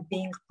the land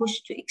being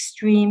pushed to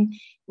extreme,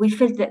 we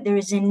felt that there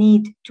is a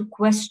need to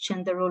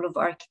question the role of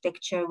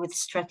architecture with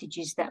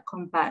strategies that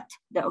combat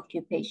the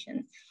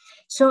occupation.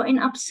 So in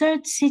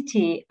Absurd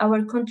City,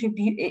 our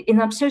contribution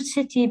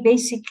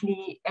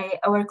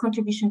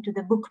to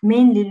the book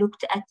mainly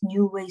looked at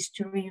new ways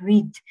to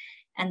reread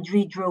and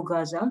redraw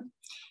Gaza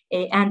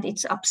and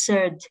its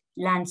absurd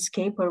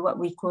landscape, or what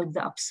we call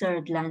the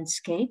absurd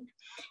landscape.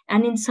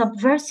 And in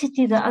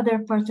Subversity, the other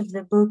part of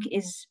the book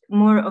is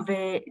more of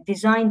a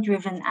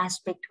design-driven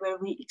aspect where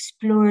we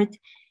explored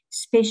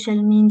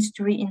spatial means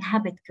to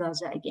re-inhabit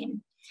Gaza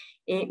again.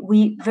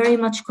 We very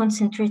much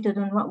concentrated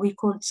on what we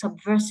called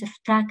subversive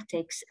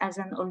tactics as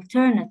an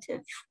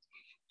alternative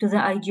to the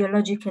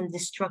ideological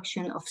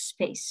destruction of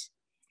space.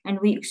 And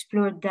we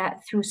explored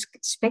that through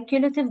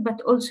speculative,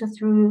 but also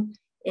through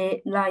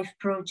live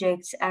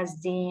projects, as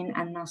Deen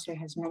and Nasser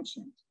has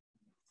mentioned.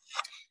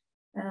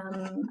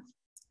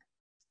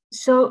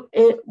 So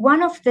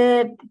one of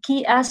the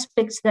key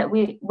aspects that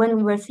when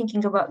we were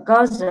thinking about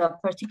Gaza,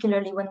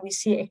 particularly when we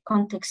see a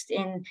context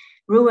in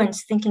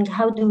ruins, thinking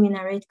how do we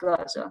narrate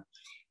Gaza?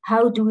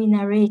 How do we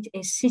narrate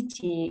a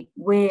city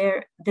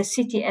where the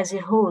city as a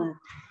whole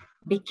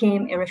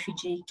became a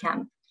refugee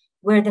camp,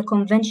 where the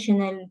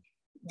conventional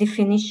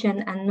definition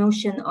and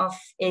notion of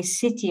a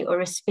city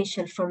or a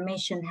spatial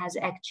formation has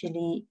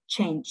actually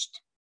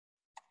changed?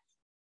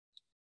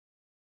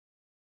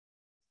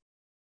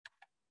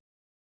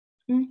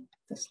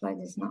 The slide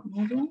is not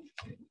moving.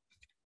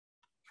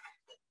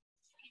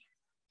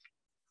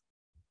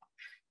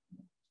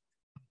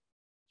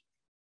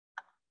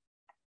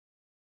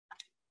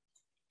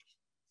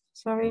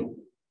 Sorry.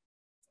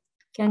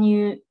 Can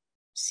you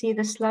see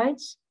the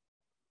slides?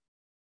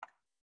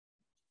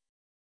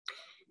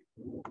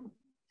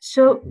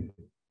 So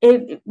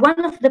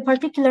one of the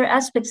particular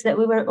aspects that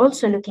we were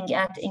also looking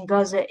at in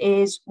Gaza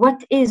is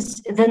what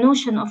is the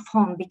notion of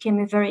home became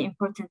a very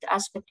important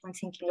aspect when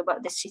thinking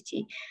about the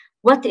city.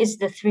 What is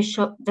the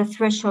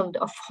threshold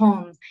of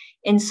home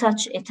in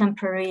such a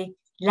temporary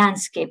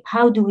landscape?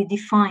 How do we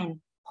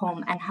define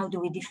home and how do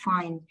we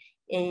define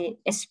a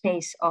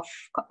space of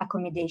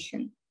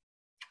accommodation?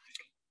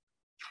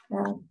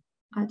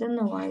 I don't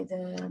know why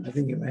I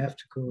think you may have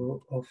to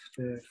go off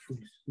the full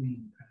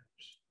screen,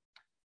 perhaps.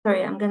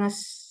 Sorry, I'm gonna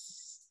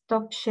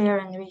stop share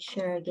and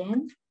reshare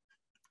again.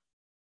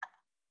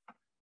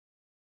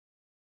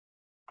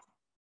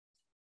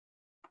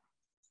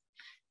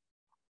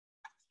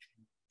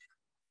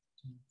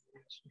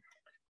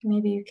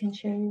 Maybe you can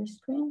share your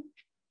screen.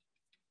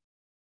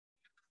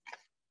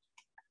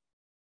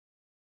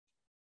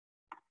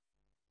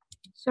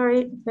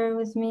 Sorry, bear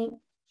with me.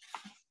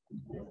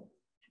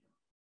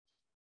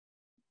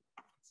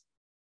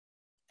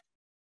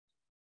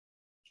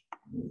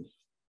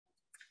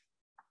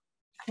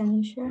 Can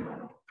you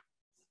share?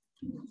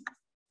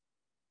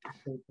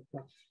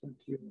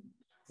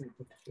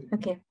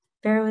 Okay,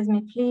 bear with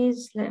me,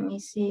 please. Let me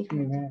see.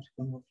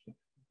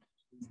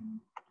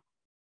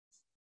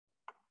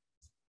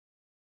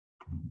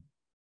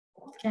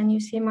 Can you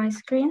see my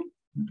screen?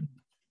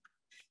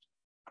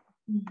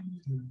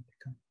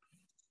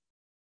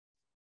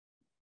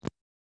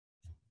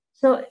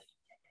 So,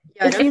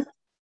 if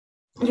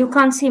you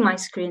can't see my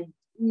screen.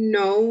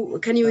 No,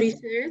 can you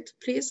reshare it,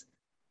 please?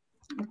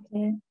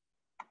 Okay.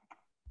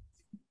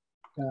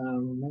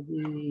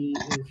 Maybe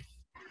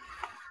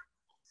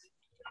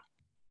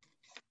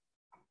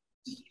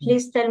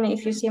Please tell me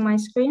if you see my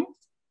screen.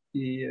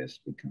 yes,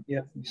 we can.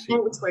 Yeah, we see.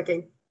 Oh, it's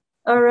working.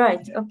 All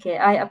right. Okay.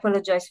 I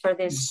apologize for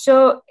this.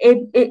 So,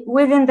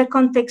 within the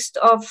context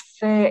of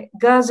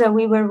Gaza,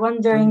 we were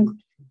wondering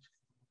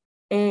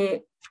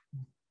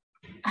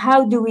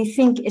how do we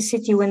think a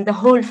city when the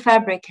whole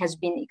fabric has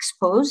been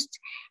exposed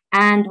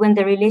and when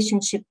the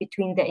relationship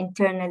between the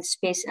internal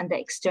space and the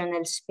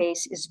external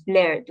space is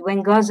blurred,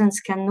 when Gazans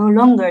can no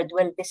longer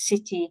dwell the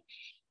city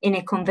in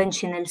a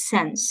conventional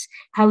sense?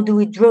 How do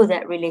we draw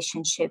that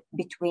relationship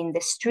between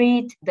the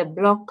street, the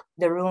block,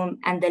 the room,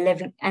 and the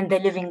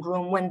living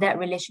room when that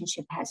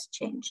relationship has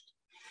changed?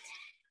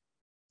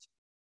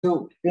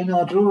 So in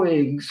our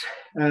drawings,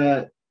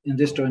 in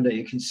this drawing that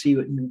you can see,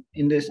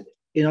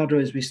 in our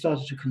drawings, we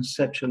started to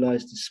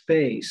conceptualize the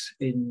space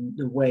in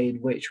the way in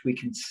which we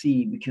can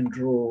see, we can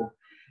draw,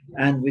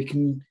 and we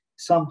can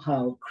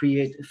somehow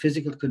create a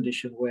physical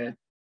condition where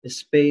a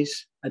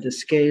space at the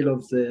scale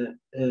of the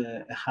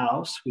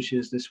house, which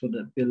is this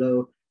one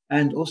below,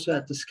 and also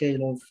at the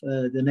scale of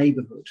the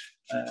neighborhood,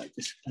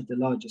 at the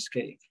larger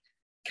scale,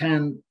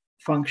 can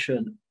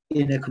function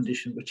in a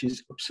condition which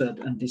is absurd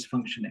and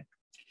dysfunctioning.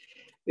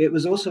 It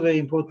was also very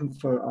important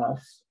for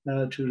us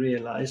to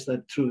realize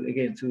that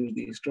through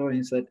these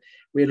drawings, that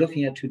we're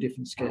looking at two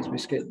different scales.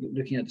 We're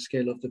looking at the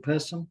scale of the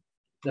person,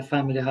 the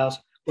family house,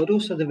 but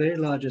also the very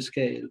larger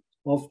scale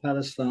of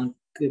Palestine,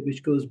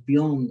 which goes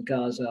beyond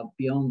Gaza,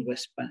 beyond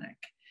West Bank,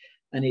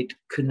 and it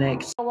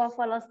connects.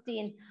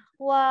 وفلسطين.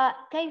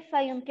 وكيف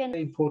يمكن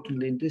Very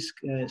importantly, in this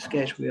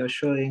sketch, we are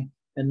showing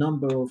a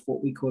number of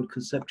what we call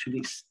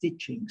conceptually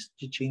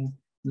stitching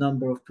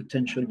number of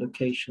potential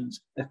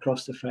locations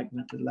across the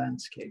fragmented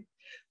landscape.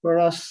 For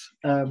us,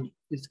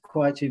 it's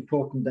quite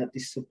important that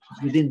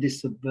within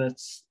this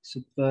subvert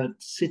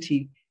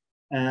city,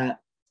 the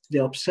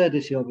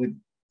absurdity of it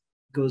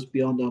goes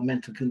beyond our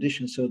mental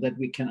conditions, so that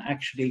we can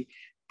actually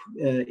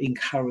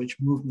encourage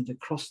movement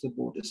across the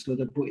borders. So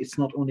that it's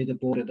not only the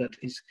border that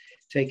is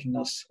taking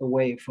us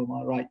away from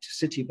our right to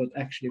city, but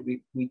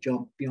actually we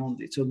jump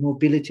beyond it. So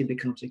mobility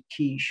becomes a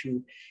key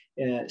issue,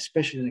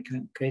 especially in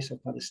the case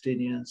of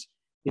Palestinians,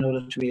 in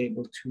order to be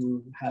able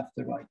to have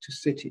the right to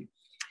city.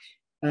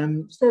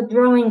 So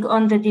drawing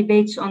on the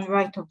debates on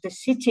right of the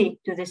city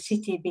to the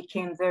city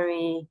became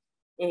very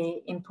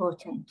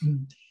important.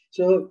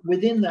 So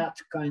within that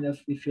kind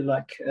of, if you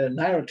like,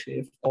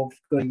 narrative of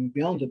going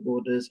beyond the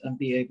borders and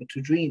be able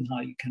to dream how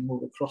you can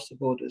move across the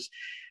borders,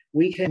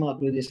 we came up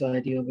with this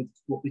idea of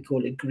what we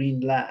call a green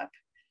lab.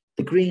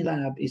 The green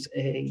lab is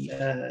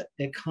a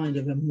kind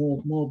of a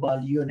more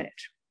mobile unit,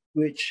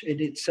 which in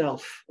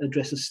itself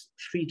addresses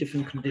three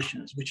different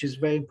conditions, which is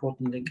very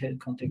important in the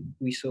context.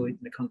 We saw it in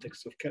the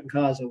context of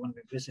Gaza when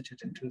we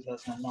visited in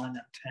 2009 and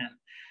 10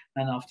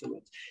 and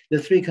afterwards. The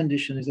three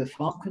condition is a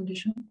farm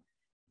condition,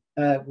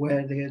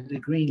 where the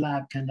green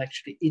lab can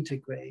actually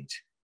integrate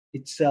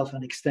itself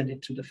and extend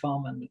it to the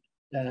farm and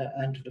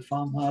to the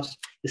farmhouse.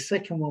 The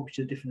second one, which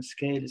is a different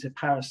scale, is a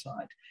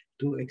parasite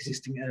to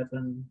existing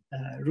urban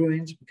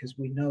ruins, because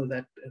we know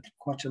that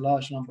quite a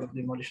large number of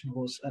demolition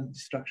and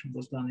destruction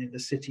was done in the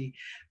city,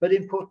 but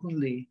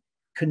importantly,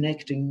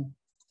 connecting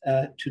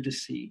to the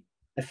sea,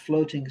 a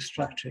floating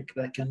structure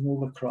that can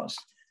move across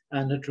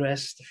and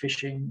address the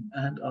fishing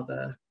and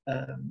other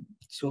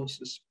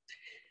sources.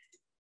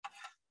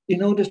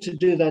 In order to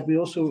do that, we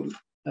also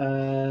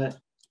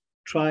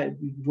tried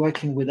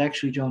working with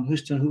actually John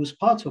Houston, who was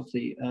part of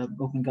the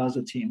Open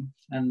Gaza team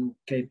and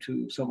came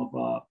to some of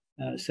our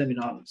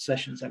seminar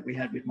sessions that we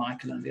had with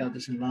Michael and the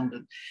others in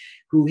London,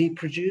 who he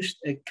produced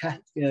a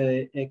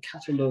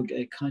catalogue,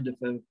 a kind of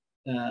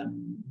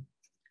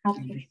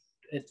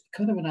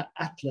an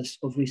atlas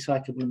of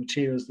recyclable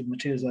materials, the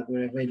materials that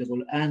were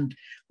available, and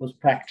was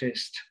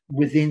practiced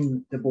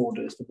within the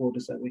borders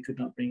that we could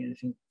not bring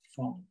anything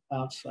from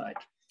outside.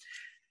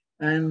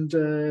 And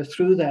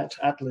through that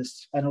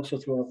atlas, and also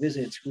through our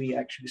visits, we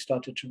actually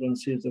started to run a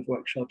series of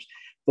workshops,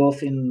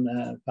 both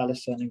in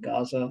Palestine and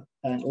Gaza,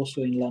 and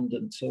also in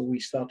London. So we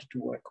started to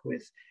work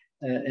with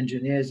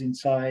engineers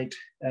inside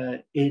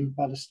in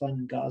Palestine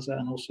and Gaza,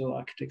 and also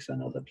architects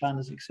and other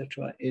planners,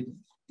 etc., in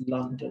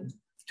London,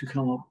 to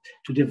come up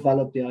to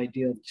develop the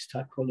idea of this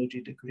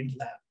typology, the Green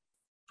Lab.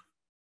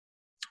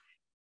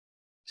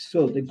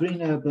 So the Green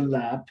Urban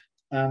Lab,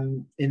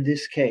 in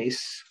this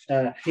case,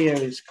 here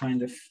is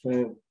kind of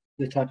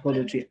the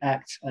typology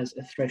acts as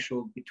a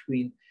threshold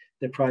between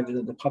the private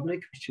and the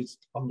public, which is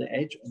on the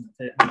edge,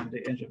 on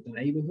the edge of the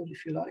neighborhood,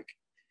 if you like.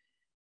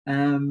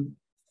 And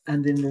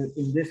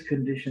in this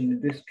condition,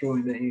 in this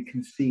drawing that you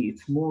can see,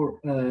 it's more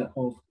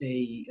of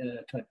a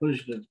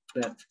typology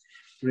that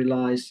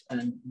relies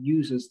and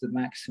uses the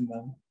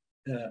maximum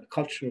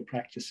cultural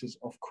practices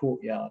of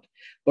courtyard,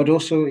 but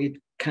also it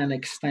can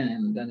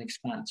extend and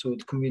expand. So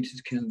the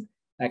communities can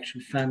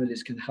actually,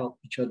 families can help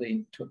each other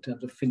in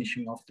terms of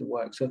finishing off the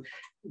work. So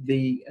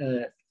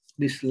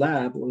this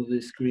lab, or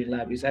this Green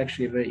Lab, is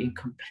actually a very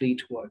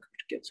incomplete work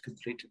which gets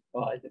completed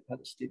by the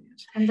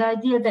Palestinians. And the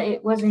idea that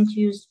it wasn't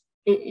used,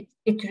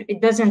 it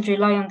doesn't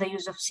rely on the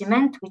use of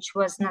cement, which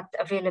was not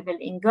available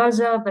in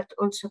Gaza, but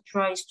also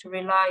tries to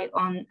rely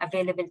on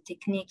available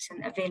techniques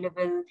and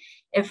available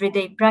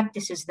everyday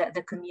practices that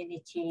the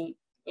community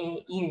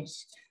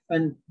use.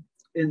 And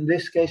in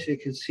this case, you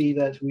can see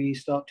that we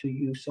start to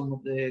use some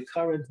of the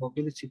current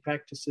mobility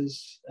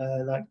practices,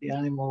 like the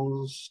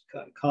animals,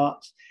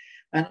 carts,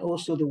 and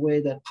also the way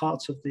that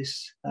parts of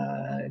this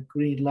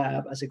Green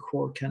Lab as a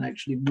core can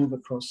actually move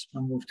across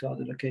and move to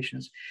other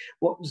locations.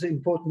 What was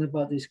important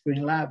about this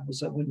Green Lab was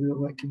that when we were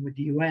working with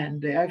the UN,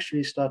 they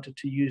actually started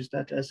to use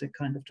that as a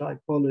kind of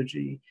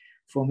typology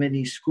for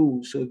many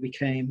schools. So it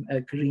became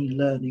a green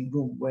learning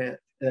room where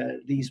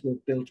these were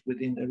built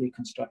within the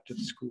reconstructed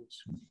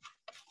schools.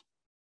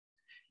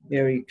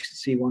 Here you can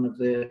see one of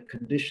the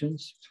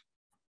conditions,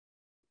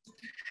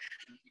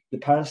 the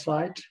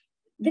parasite.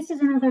 This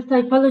is another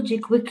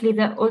typology quickly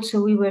that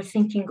also we were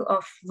thinking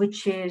of,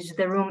 which is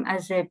the room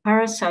as a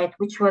parasite,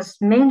 which was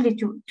mainly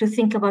to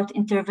think about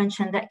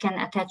intervention that can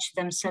attach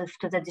themselves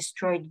to the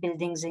destroyed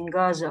buildings in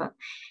Gaza.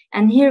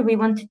 And here we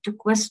wanted to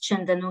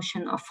question the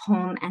notion of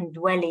home and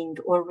dwelling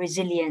or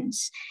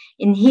resilience.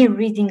 In here,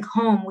 reading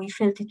home, we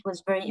felt it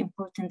was very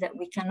important that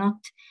we cannot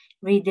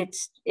read it,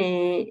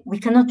 we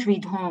cannot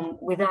read home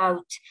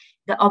without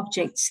the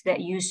objects that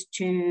used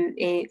to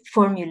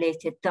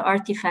formulate it, the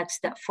artifacts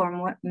that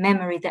form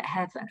memory that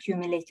have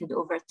accumulated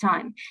over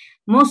time.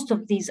 Most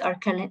of these are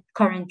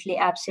currently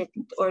absent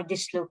or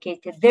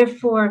dislocated.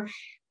 Therefore,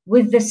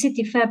 with the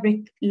city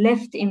fabric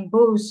left in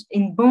bones,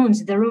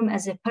 the room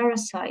as a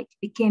parasite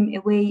became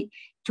a way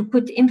to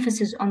put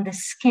emphasis on the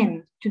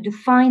skin, to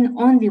define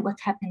only what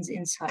happens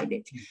inside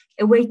it,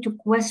 a way to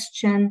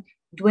question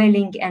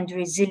dwelling and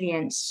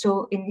resilience.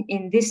 So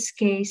in this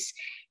case,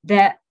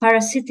 the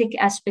parasitic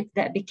aspect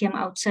that became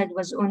outside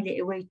was only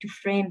a way to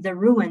frame the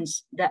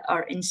ruins that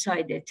are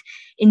inside it.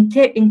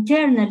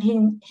 Internal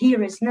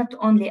here is not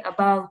only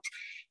about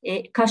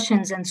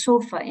cushions and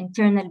sofa.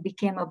 Internal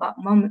became about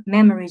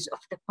memories of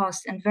the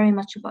past and very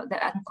much about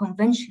the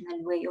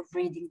unconventional way of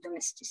reading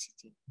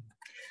domesticity.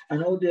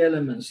 And all the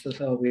elements that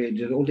are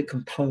read, all the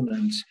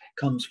components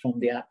comes from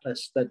the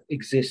atlas that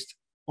exist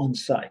on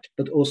site,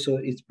 but also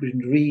it's been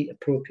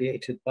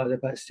reappropriated by the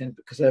Palestinians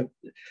because the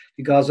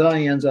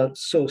Gazarians are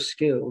so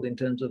skilled in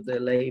terms of their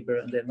labor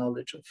and their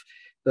knowledge of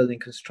building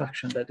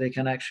construction that they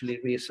can actually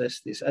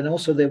reassess this. And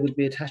also they would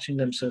be attaching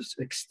themselves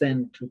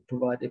to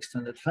provide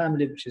extended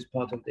family, which is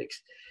part of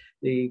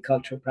the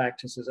cultural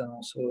practices and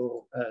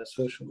also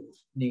social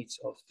needs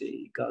of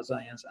the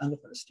Gazarians and the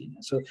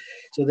Palestinians.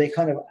 So they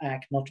kind of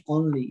act not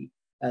only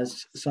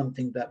as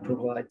something that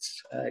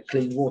provides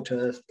clean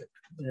water,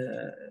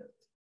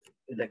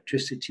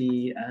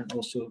 electricity, and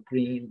also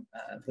green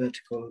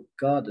vertical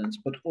gardens,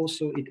 but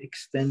also it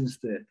extends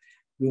the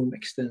room,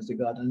 extends the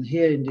garden. And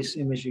here in this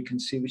image you can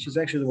see, which is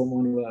actually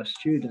one of our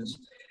students,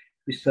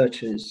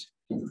 researchers.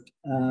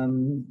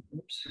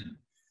 Oops,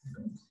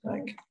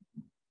 like.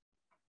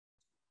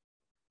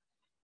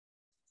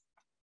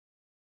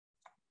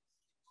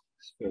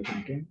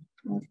 Again.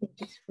 I think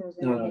it's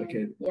frozen. No,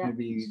 okay. Yeah.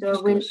 Maybe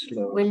so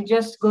we'll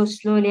just go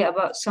slowly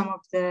about some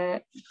of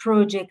the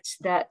projects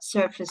that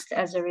surfaced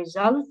as a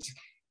result.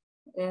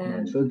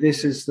 So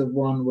this is the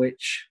one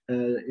which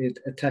it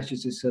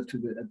attaches itself to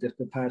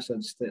the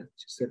parasites that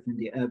set in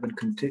the urban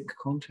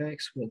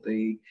context, where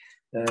the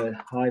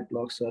high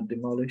blocks are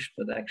demolished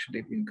but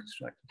actually being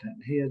constructed.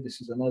 And here,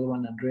 this is another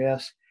one.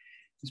 Andreas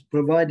is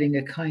providing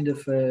a kind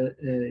of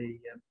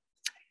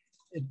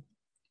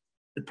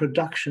a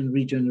production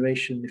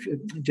regeneration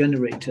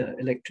generator,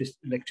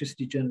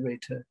 electricity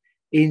generator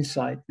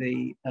inside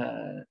the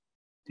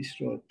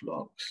destroyed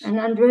blocks. And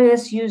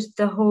Andreas used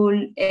the whole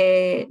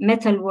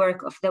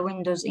metalwork of the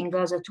windows in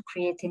Gaza to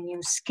create a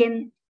new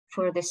skin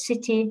for the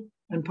city.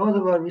 And part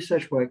of our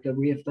research work that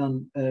we have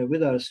done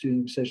with our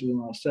student researchers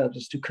and ourselves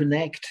is to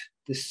connect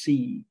the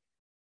sea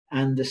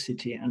and the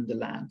city and the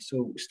land.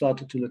 So we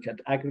started to look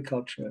at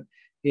agriculture.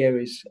 Here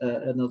is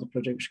another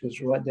project which goes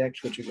right, the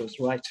agriculture goes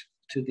right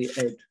to the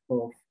edge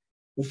of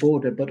the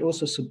border, but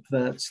also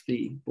subverts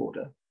the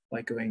border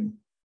by going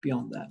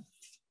beyond that.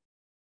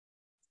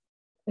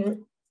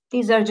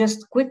 These are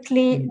just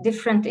quickly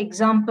different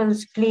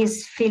examples.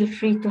 Please feel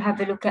free to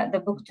have a look at the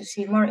book to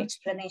see more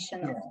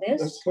explanation of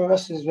this. For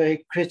us, it's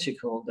very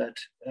critical that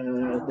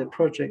the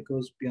project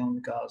goes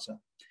beyond Gaza,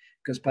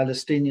 because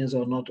Palestinians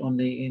are not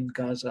only in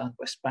Gaza and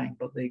West Bank,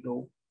 but they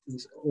go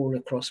all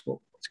across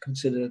what's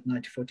considered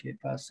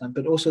 1948 Palestine,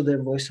 but also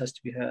their voice has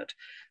to be heard.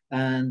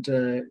 And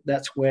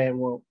that's where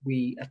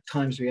at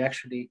times we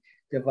actually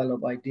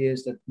develop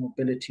ideas that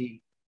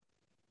mobility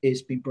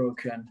is being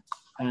broken,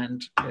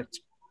 and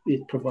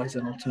it provides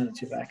an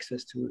alternative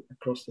access to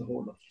across the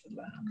whole of the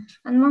land.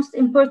 And most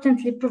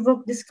importantly,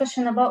 provoke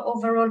discussion about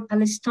overall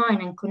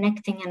Palestine and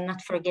connecting and not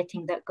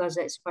forgetting that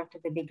Gaza is part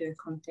of a bigger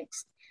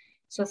context.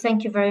 So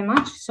thank you very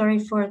much. Sorry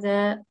for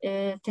the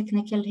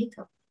technical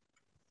hiccup.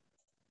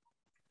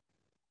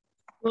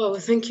 Oh,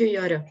 thank you,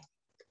 Yara.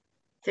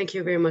 Thank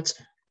you very much.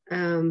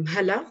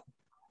 Hala?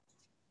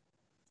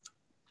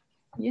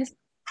 Yes.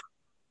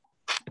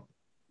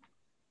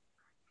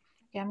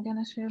 Okay, I'm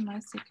gonna share my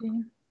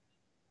screen.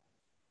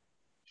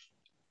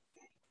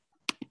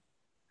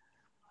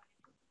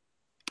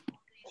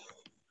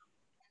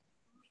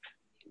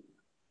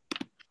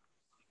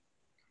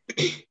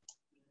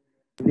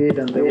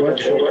 And the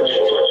workshop.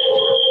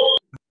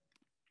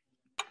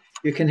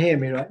 You can hear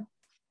me, right?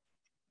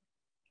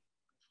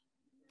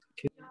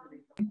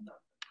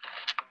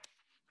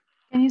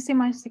 Can you see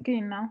my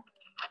screen now?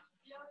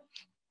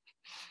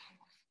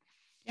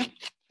 Yep.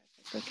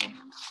 Okay.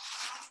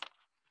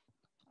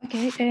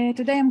 Okay.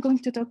 Today I'm going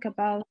to talk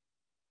about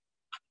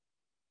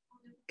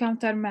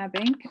counter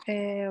mapping,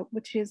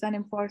 which is an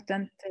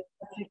important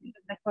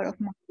core of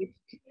my book.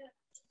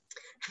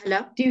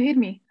 Hala? Do you hear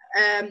me?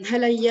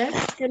 هلا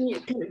ياس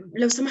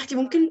لو سمحتي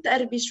ممكن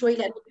تقربي شوي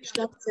لأنك مش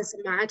لابسة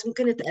سماعات،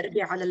 ممكن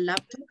تقربي على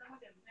اللابتوب.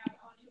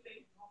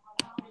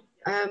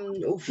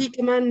 وفي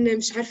كمان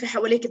مش عارفة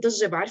حواليك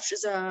ضجة، بعرفش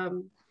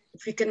إذا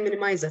في كان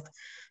مينيمايزت.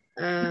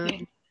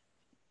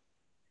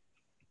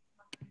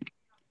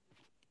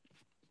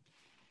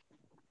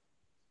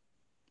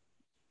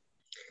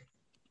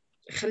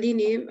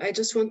 خليني I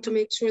just want to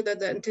make sure that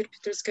the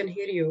interpreters can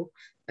hear you.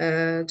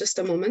 Just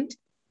a moment.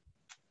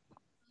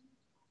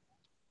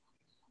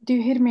 Do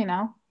you hear me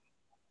now?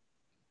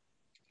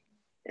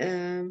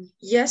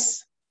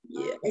 Yes,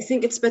 I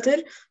think it's better.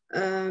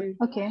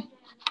 Okay.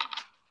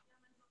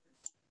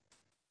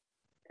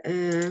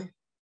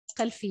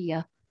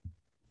 خلفية.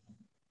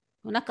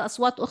 هناك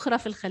أصوات أخرى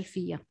في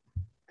الخلفية.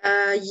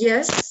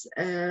 Yes.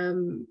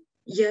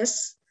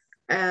 Yes.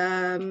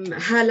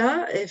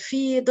 هلا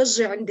في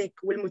ضجة عندك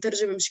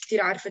والمترجمة مش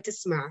كتير عارفة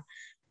تسمع.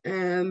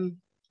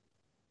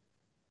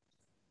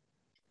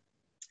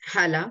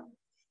 هلا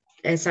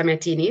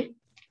سمعتيني؟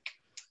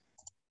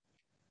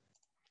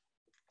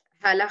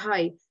 هلا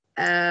hi.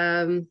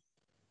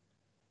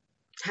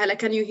 هلا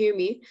can you hear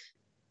me?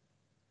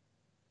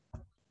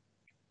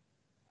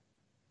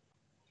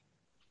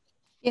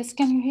 Yes,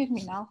 can you hear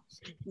me now?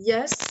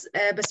 Yes.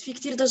 بس في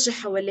كتير ضجة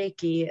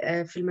حواليكي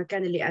في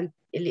المكان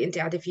اللي أنت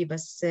قاعدة فيه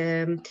بس.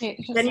 Okay,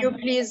 Can you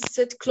please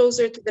sit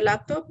closer to the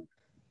laptop?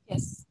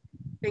 Yes.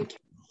 Thank you.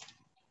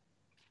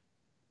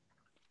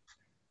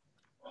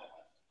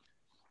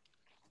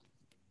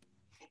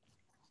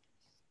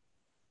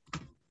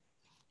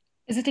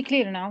 Is it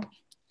clear now?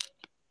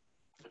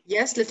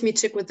 Yes, let me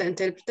check with the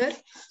interpreter.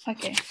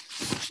 Okay.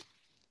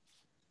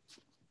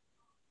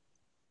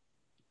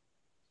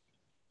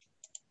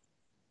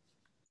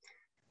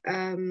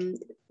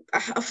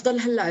 أفضل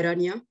هلا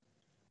رانيا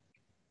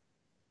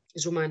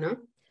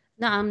جمانة.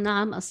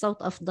 نعم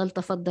الصوت أفضل،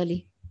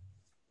 تفضلي.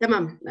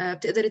 تمام.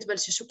 بتقدري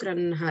تبلشي.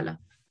 شكرا هالة.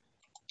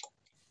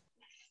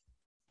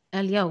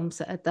 اليوم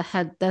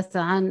سأتحدث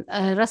عن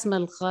رسم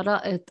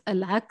الخرائط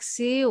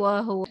العكسي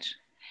وهو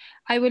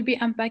I will be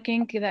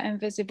unpacking the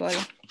invisible.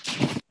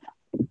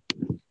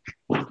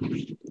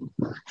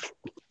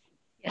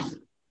 Yes.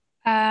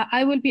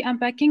 I will be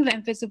unpacking the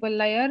invisible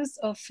layers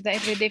of the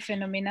everyday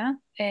phenomena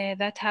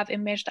that have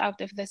emerged out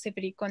of the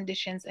severe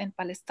conditions in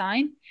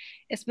Palestine,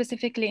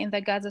 specifically in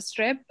the Gaza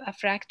Strip, a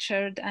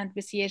fractured and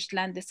besieged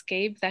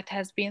landscape that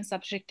has been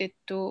subjected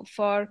to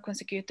 4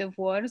 consecutive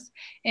wars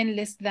in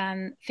less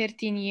than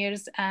 13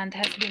 years and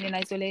has been in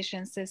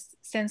isolation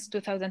since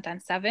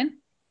 2007.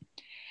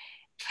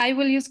 I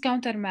will use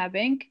counter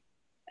mapping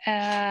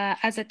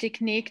as a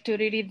technique to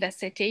reread the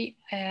city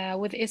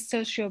with its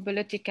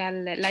socio-political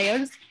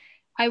layers.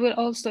 I will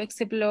also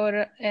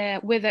explore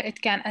whether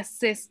it can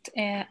assist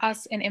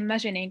us in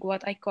imagining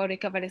what I call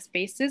recovery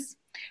spaces,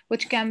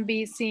 which can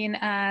be seen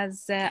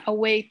as a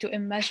way to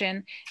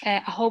imagine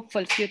a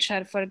hopeful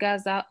future for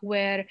Gaza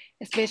where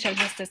spatial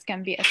justice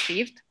can be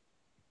achieved.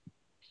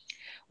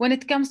 When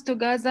it comes to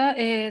Gaza,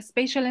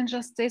 spatial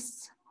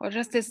injustice or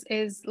justice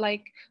is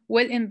like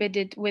well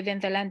embedded within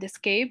the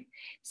landscape.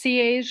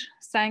 Siege,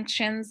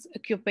 sanctions,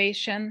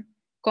 occupation,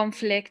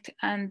 conflict,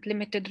 and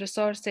limited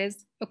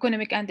resources,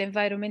 economic and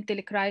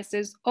environmental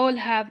crises all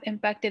have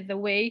impacted the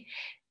way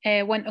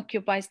one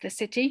occupies the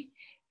city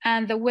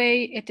and the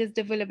way it is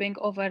developing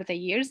over the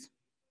years.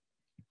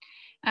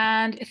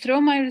 And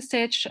through my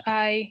research,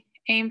 I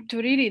aim to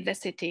reread the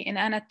city in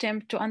an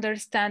attempt to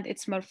understand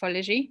its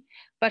morphology,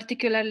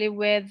 particularly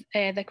with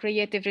the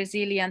creative,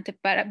 resilient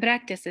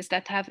practices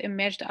that have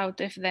emerged out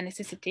of the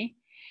necessity,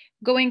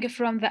 going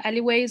from the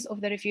alleyways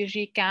of the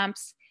refugee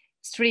camps,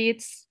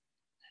 streets,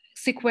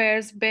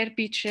 squares, bare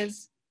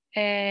beaches,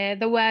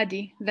 the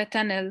wadi, the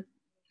tunnel,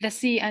 the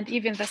sea, and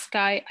even the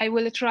sky. I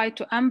will try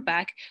to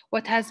unpack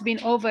what has been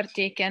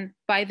overtaken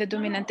by the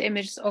dominant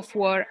images of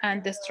war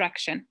and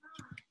destruction.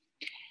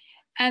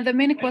 And the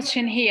main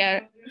question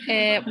here,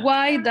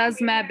 why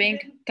does mapping,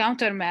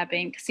 counter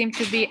mapping, seem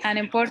to be an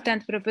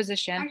important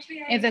proposition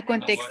in the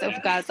context of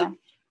Gaza?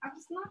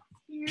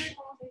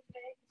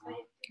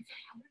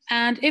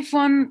 And if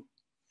one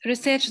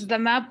researches the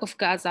map of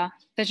Gaza,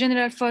 the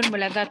general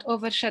formula that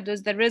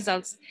overshadows the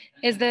results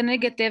is the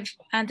negative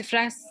and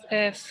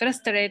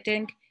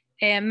frustrating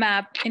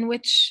map in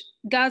which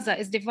Gaza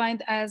is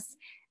defined as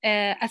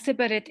a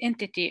separate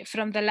entity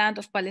from the land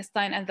of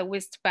Palestine and the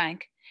West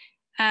Bank.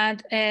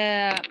 And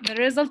the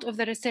result of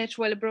the research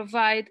will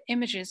provide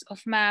images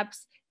of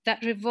maps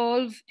that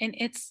revolve in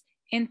its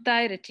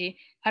entirety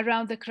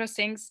around the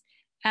crossings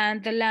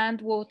and the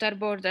land-water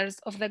borders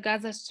of the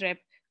Gaza Strip,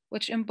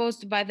 which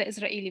imposed by the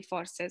Israeli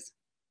forces.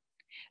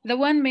 The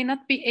one may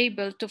not be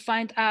able to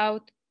find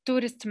out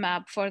tourist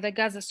map for the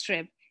Gaza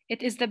Strip.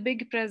 It is the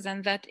big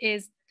prison that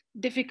is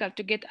difficult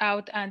to get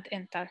out and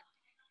enter.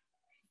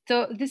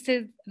 So this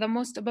is the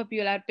most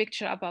popular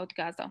picture about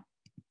Gaza.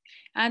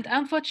 And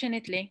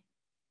unfortunately,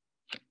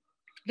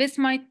 this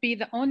might be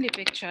the only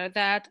picture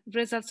that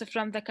results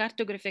from the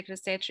cartographic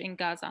research in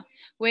Gaza,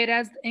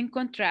 whereas in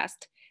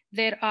contrast,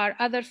 there are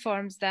other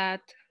forms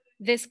that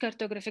this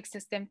cartographic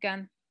system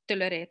can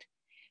tolerate,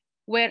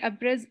 where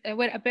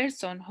a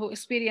person who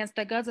experienced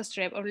the Gaza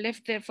Strip or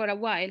lived there for a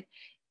while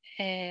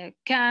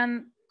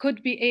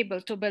could be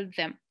able to build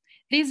them.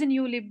 These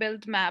newly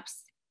built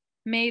maps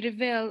may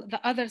reveal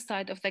the other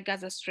side of the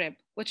Gaza Strip,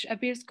 which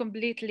appears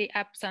completely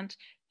absent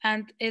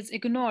and is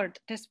ignored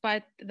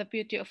despite the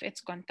beauty of its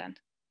content,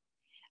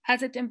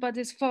 as it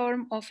embodies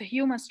form of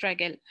human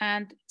struggle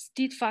and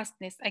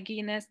steadfastness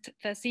against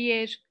the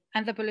siege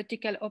and the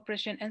political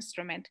oppression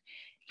instrument,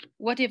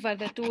 whatever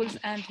the tools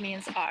and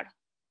means are.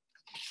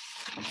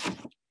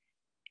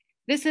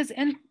 This is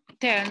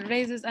turn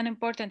raises an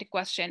important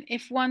question.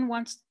 If one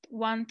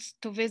wants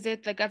to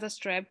visit the Gaza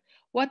Strip,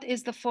 what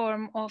is the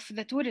form of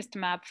the tourist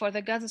map for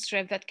the Gaza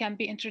Strip that can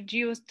be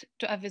introduced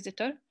to a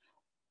visitor?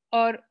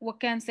 Or we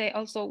can say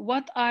also,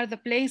 what are the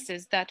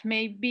places that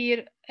may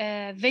be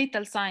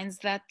vital signs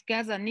that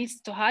Gaza needs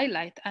to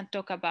highlight and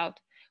talk about?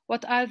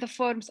 What are the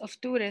forms of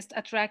tourist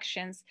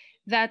attractions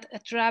that a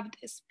trapped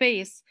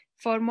space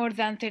for more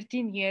than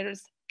 13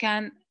 years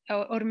can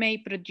or may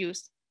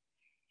produce?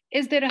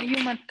 Is there a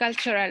human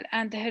cultural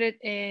and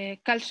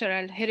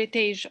cultural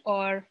heritage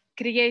or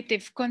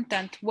creative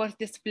content worth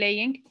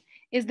displaying?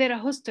 Is there a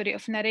history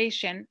of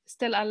narration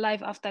still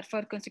alive after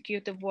 4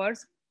 consecutive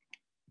wars?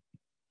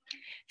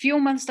 Few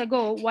months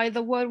ago, while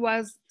the war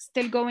was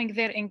still going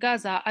there in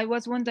Gaza, I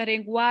was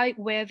wondering why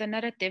were the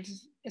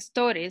narratives,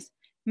 stories,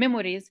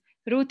 memories,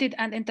 rooted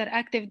and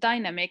interactive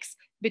dynamics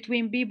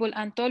between people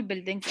and tall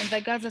buildings in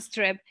the Gaza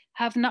Strip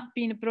have not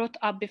been brought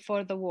up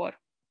before the war.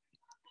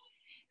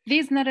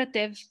 These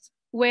narratives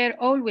were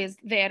always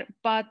there,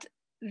 but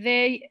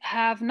they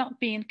have not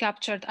been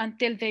captured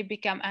until they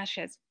become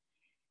ashes.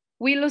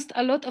 We lost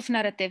a lot of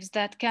narratives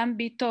that can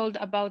be told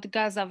about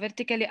Gaza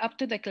vertically up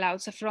to the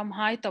clouds from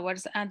high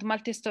towers and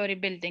multi-story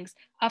buildings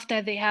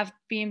after they have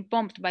been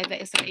bombed by the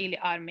Israeli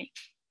army.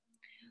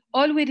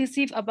 All we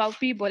receive about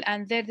people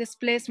and their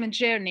displacement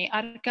journey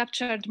are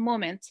captured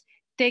moments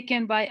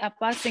taken by a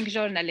passing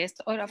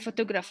journalist or a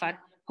photographer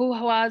who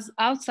was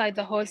outside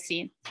the whole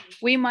scene.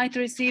 We might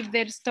receive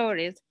their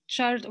stories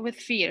charged with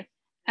fear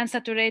and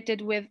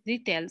saturated with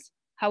details.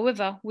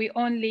 However, we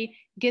only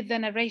get the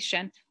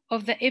narration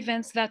of the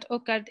events that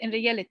occurred in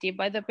reality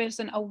by the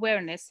personal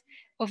awareness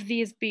of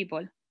these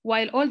people,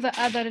 while all the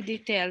other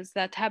details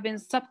that happen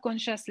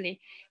subconsciously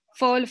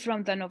fall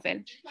from the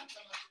novel.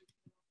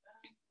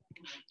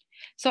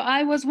 So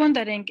I was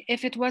wondering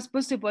if it was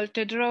possible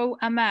to draw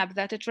a map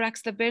that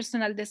tracks the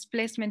personal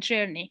displacement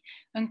journey,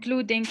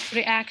 including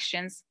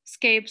reactions,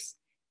 escapes,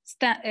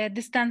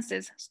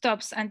 distances,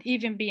 stops, and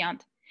even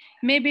beyond.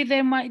 Maybe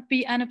there might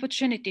be an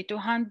opportunity to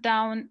hunt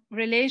down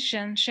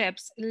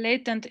relationships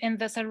latent in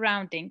the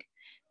surrounding,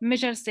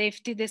 measure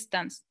safety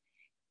distance,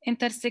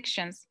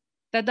 intersections,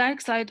 the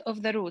dark side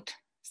of the route,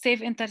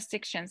 safe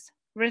intersections,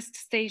 rest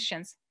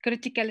stations,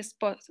 critical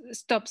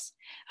stops,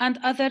 and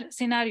other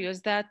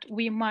scenarios that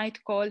we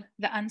might call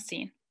the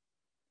unseen.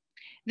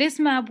 This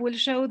map will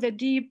show the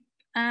deep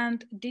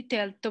and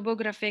detailed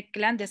topographic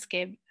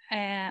landscape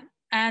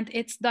and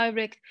its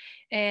direct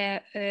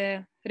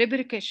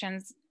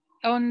repercussions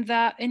on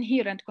the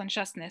inherent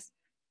consciousness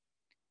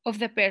of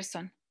the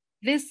person.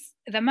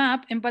 The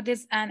map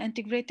embodies an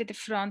integrated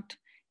front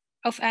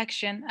of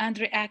action and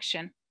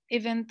reaction,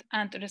 event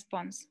and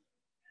response.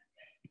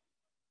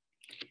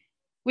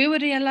 We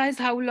will realize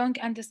how long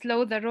and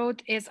slow the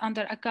road is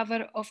under a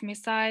cover of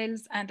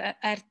missiles and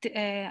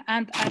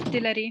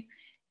artillery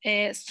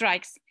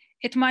strikes.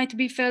 It might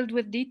be filled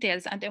with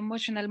details and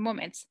emotional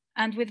moments,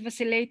 and with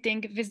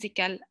vacillating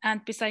physical and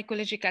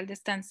psychological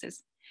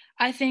distances.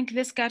 I think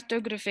this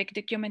cartographic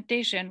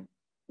documentation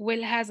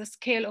will have a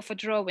scale of a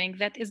drawing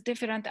that is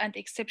different and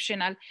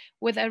exceptional,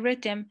 with a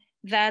rhythm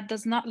that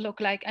does not look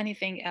like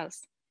anything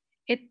else.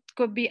 It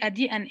could be a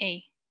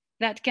DNA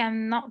that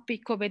cannot be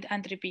copied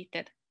and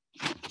repeated.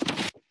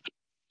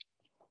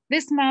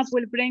 This map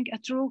will bring a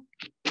true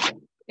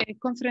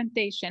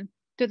confrontation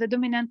to the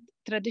dominant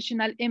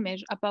traditional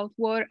image about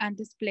war and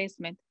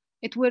displacement.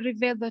 It will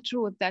reveal the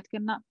truth that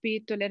cannot be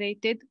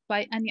tolerated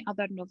by any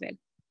other novel.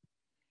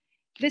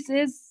 This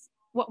is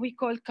what we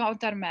call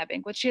counter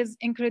mapping, which is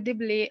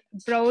incredibly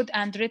broad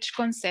and rich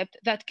concept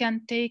that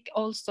can take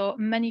also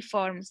many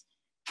forms: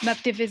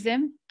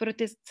 maptivism,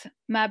 protest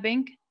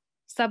mapping,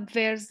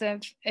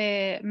 subversive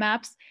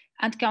maps,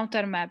 and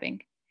counter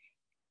mapping.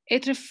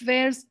 It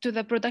refers to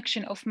the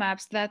production of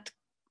maps that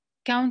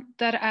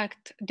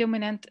counteract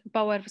dominant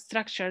power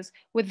structures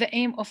with the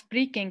aim of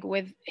breaking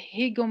with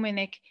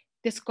hegemonic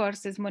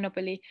discourses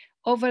monopoly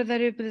over the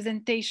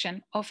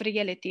representation of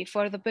reality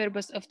for the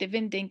purpose of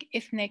defending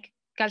ethnic,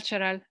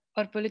 cultural,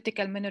 or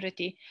political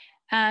minority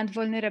and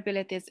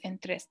vulnerabilities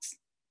interests.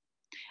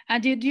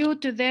 And due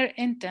to their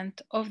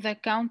intent of the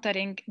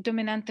countering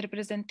dominant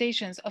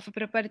representations of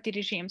property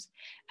regimes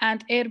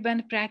and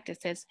urban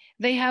practices,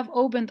 they have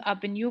opened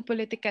up a new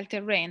political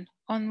terrain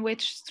on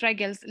which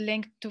struggles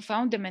linked to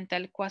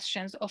fundamental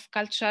questions of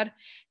culture,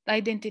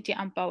 identity,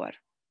 and power.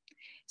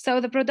 So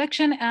the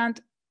production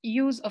and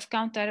use of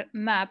counter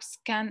maps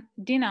can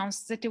denounce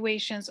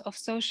situations of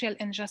social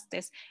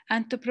injustice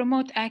and to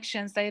promote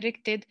actions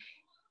directed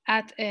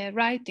at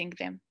righting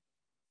them.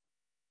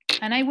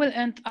 And I will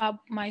end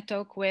up my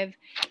talk with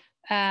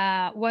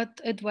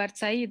what Edward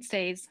Said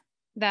says: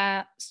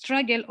 the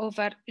struggle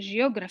over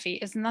geography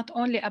is not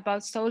only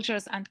about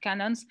soldiers and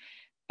cannons,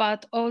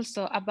 but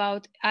also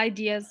about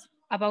ideas,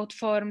 about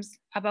forms,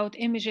 about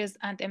images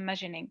and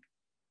imagining.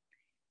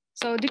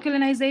 So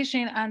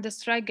decolonization and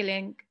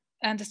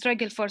the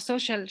struggle for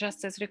social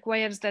justice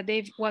requires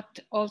what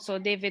also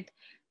David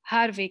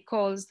Harvey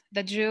calls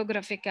the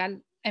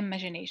geographical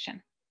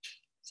imagination.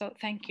 So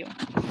thank you.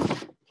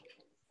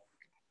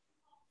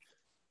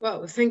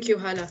 Wow, thank you,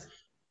 Hala.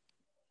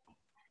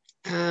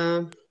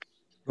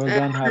 Well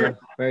done, Hala.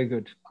 Very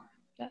good.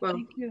 Well,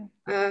 thank you.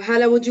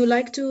 Hala, would you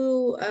like to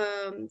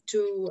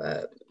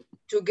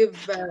give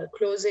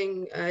closing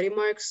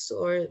remarks,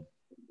 or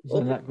is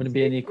there not going to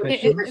be any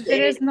questions? If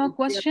there is no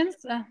questions,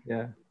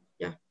 yeah.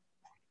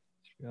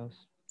 Yes.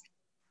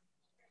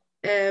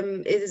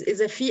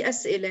 إذا في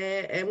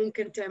أسئلة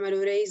ممكن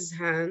تعملوا raise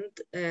hand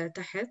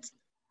تحت.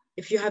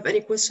 If you have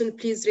any question,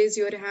 please raise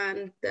your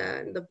hand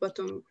in the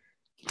bottom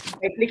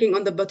by clicking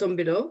on the button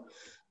below.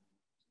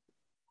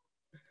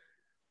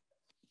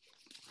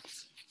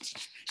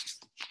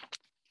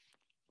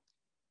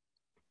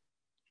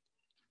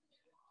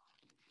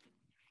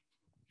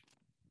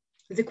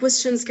 The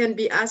questions can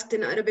be asked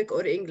in Arabic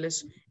or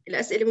English.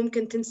 الأسئلة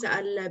ممكن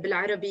تنسأل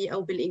بالعربي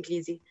أو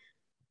بالإنجليزي.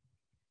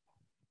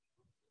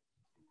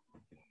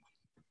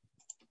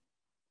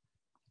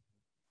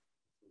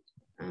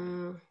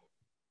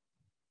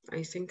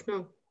 I think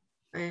no.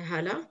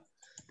 Hala?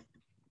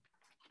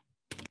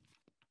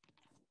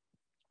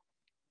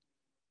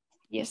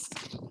 Yes.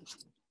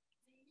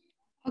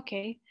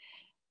 Okay.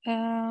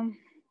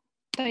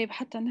 طيب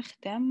حتى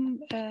نختم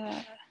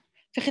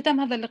في ختام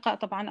هذا اللقاء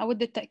طبعا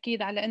أود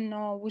التأكيد على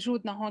أنه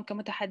وجودنا هون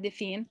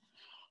كمتحدثين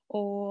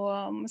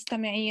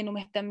ومستمعين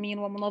ومهتمين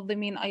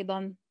ومنظمين أيضا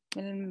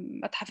من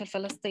المتحف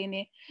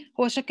الفلسطيني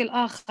هو شكل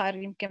آخر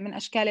يمكن من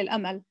أشكال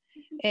الأمل.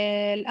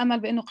 الأمل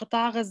بأنه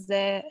قطاع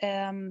غزة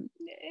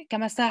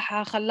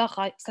كمساحة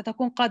خلاقة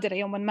ستكون قادرة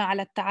يوما ما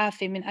على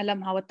التعافي من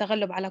ألمها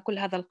والتغلب على كل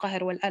هذا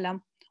القهر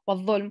والألم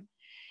والظلم.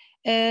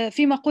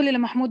 في مقولة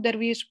لمحمود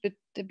درويش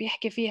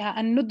بيحكي فيها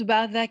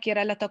الندبة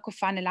ذاكرة لا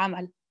تكف عن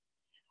العمل.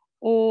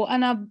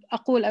 وأنا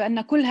أقول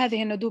أن كل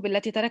هذه الندوب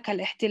التي تركها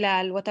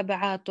الاحتلال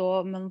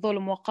وتبعاته من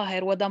ظلم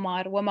وقهر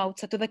ودمار وموت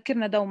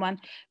ستذكرنا دوما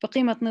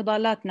بقيمة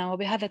نضالاتنا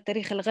وبهذا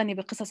التاريخ الغني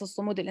بقصص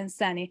الصمود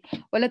الإنساني،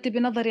 والتي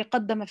بنظري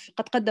قد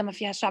قدم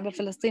فيها الشعب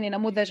الفلسطيني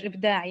نموذج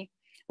إبداعي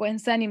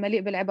وإنساني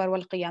مليء بالعبر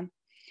والقيم.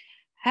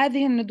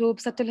 هذه الندوب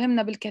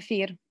ستلهمنا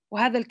بالكثير،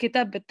 وهذا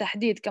الكتاب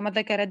بالتحديد كما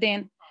ذكر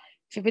دين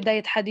في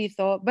بداية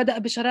حديثه بدأ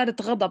بشرارة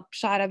غضب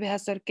شعر بها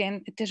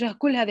سوركين اتجاه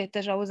كل هذه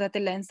التجاوزات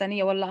اللا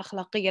إنسانية واللا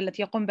أخلاقية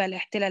التي يقوم بها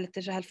الاحتلال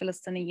اتجاه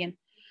الفلسطينيين.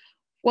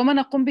 وما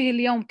نقوم به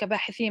اليوم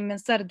كباحثين من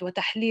سرد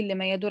وتحليل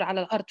لما يدور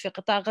على الأرض في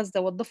قطاع غزة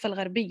والضفة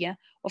الغربية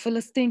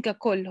وفلسطين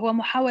ككل هو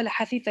محاولة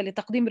حثيثة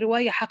لتقديم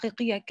رواية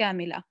حقيقية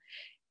كاملة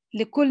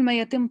لكل ما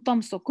يتم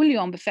طمسه كل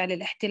يوم بفعل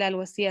الاحتلال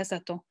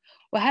وسياسته.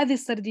 وهذه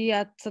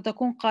السرديات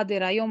ستكون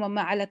قادرة يوما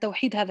ما على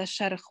توحيد هذا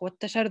الشرخ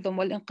والتشرذم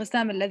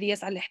والانقسام الذي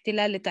يسعى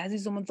الاحتلال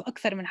لتعزيزه منذ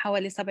أكثر من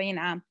حوالي 70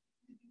 عام.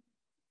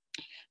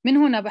 من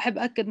هنا بحب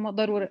أكد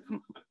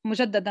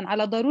مجددا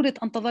على ضرورة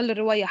أن تظل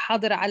الرواية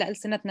حاضرة على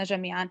ألسنتنا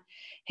جميعا.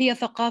 هي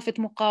ثقافة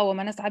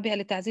مقاومة نسعى بها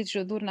لتعزيز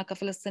جذورنا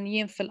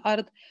كفلسطينيين في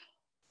الأرض.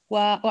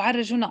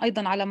 وأعرج هنا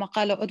أيضا على ما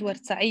قاله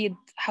أدوارد سعيد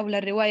حول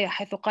الرواية،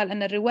 حيث قال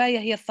أن الرواية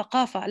هي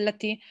الثقافة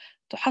التي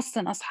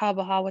تحصن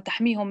أصحابها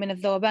وتحميهم من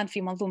الذوبان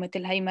في منظومة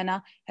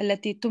الهيمنة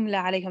التي تملى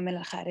عليهم من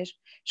الخارج.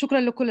 شكرا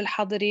لكل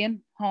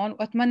الحاضرين هون،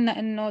 وأتمنى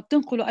أنه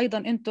تنقلوا أيضا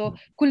أنتم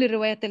كل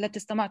الروايات التي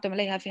استمعتم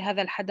إليها في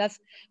هذا الحدث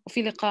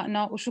وفي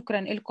لقائنا،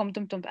 وشكرا لكم.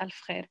 دمتم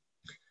بألف خير.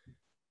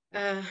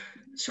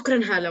 شكرا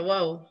هالة.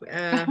 واو.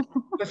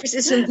 ما فيش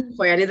إيش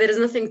نضيفه يعني. There is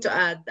nothing to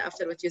add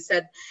after what you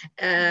said.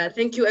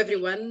 Thank you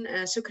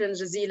everyone. شكرا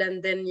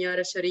جزيلا دين،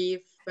 يارا،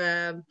 شريف،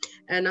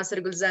 ناصر،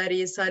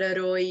 جولزاري، سارة،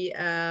 روي،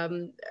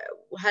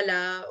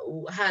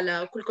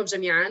 وهلا وكلكم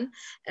جميعا.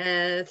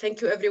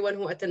 Thank you everyone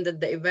who attended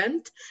the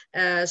event.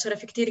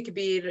 شرف كتير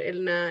كبير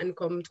لنا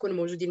إنكم تكونوا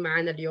موجودين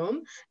معنا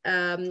اليوم.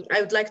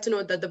 I would like to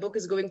note that the book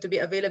is going to be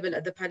available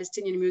at the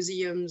Palestinian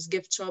Museum's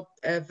gift shop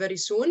very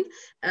soon.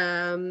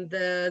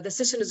 The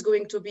session is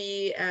going to be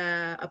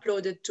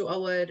uploaded to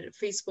our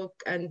Facebook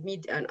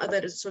and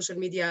other social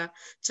media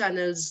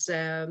channels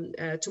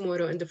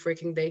tomorrow end of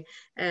working day.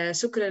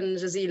 شكرا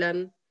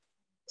جزيلا.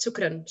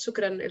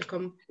 شكرا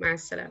لكم. مع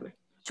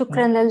السلامة.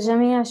 شكرا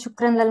للجميع،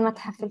 شكرا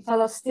للمتحف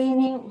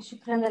الفلسطيني،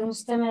 وشكرا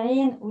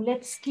للمستمعين.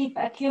 Let's keep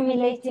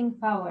accumulating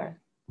power.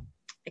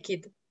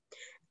 أكيد.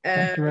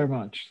 Thank you very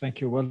much.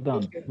 Thank you. Well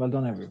done. Well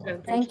done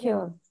everyone.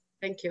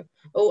 Thank you.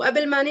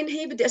 وقبل ما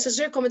ننهي بدي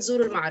أشجعكم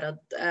تزوروا المعرض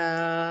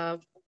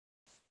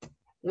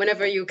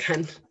whenever you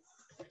can.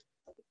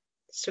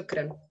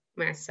 شكرا.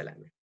 مع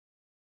السلامة.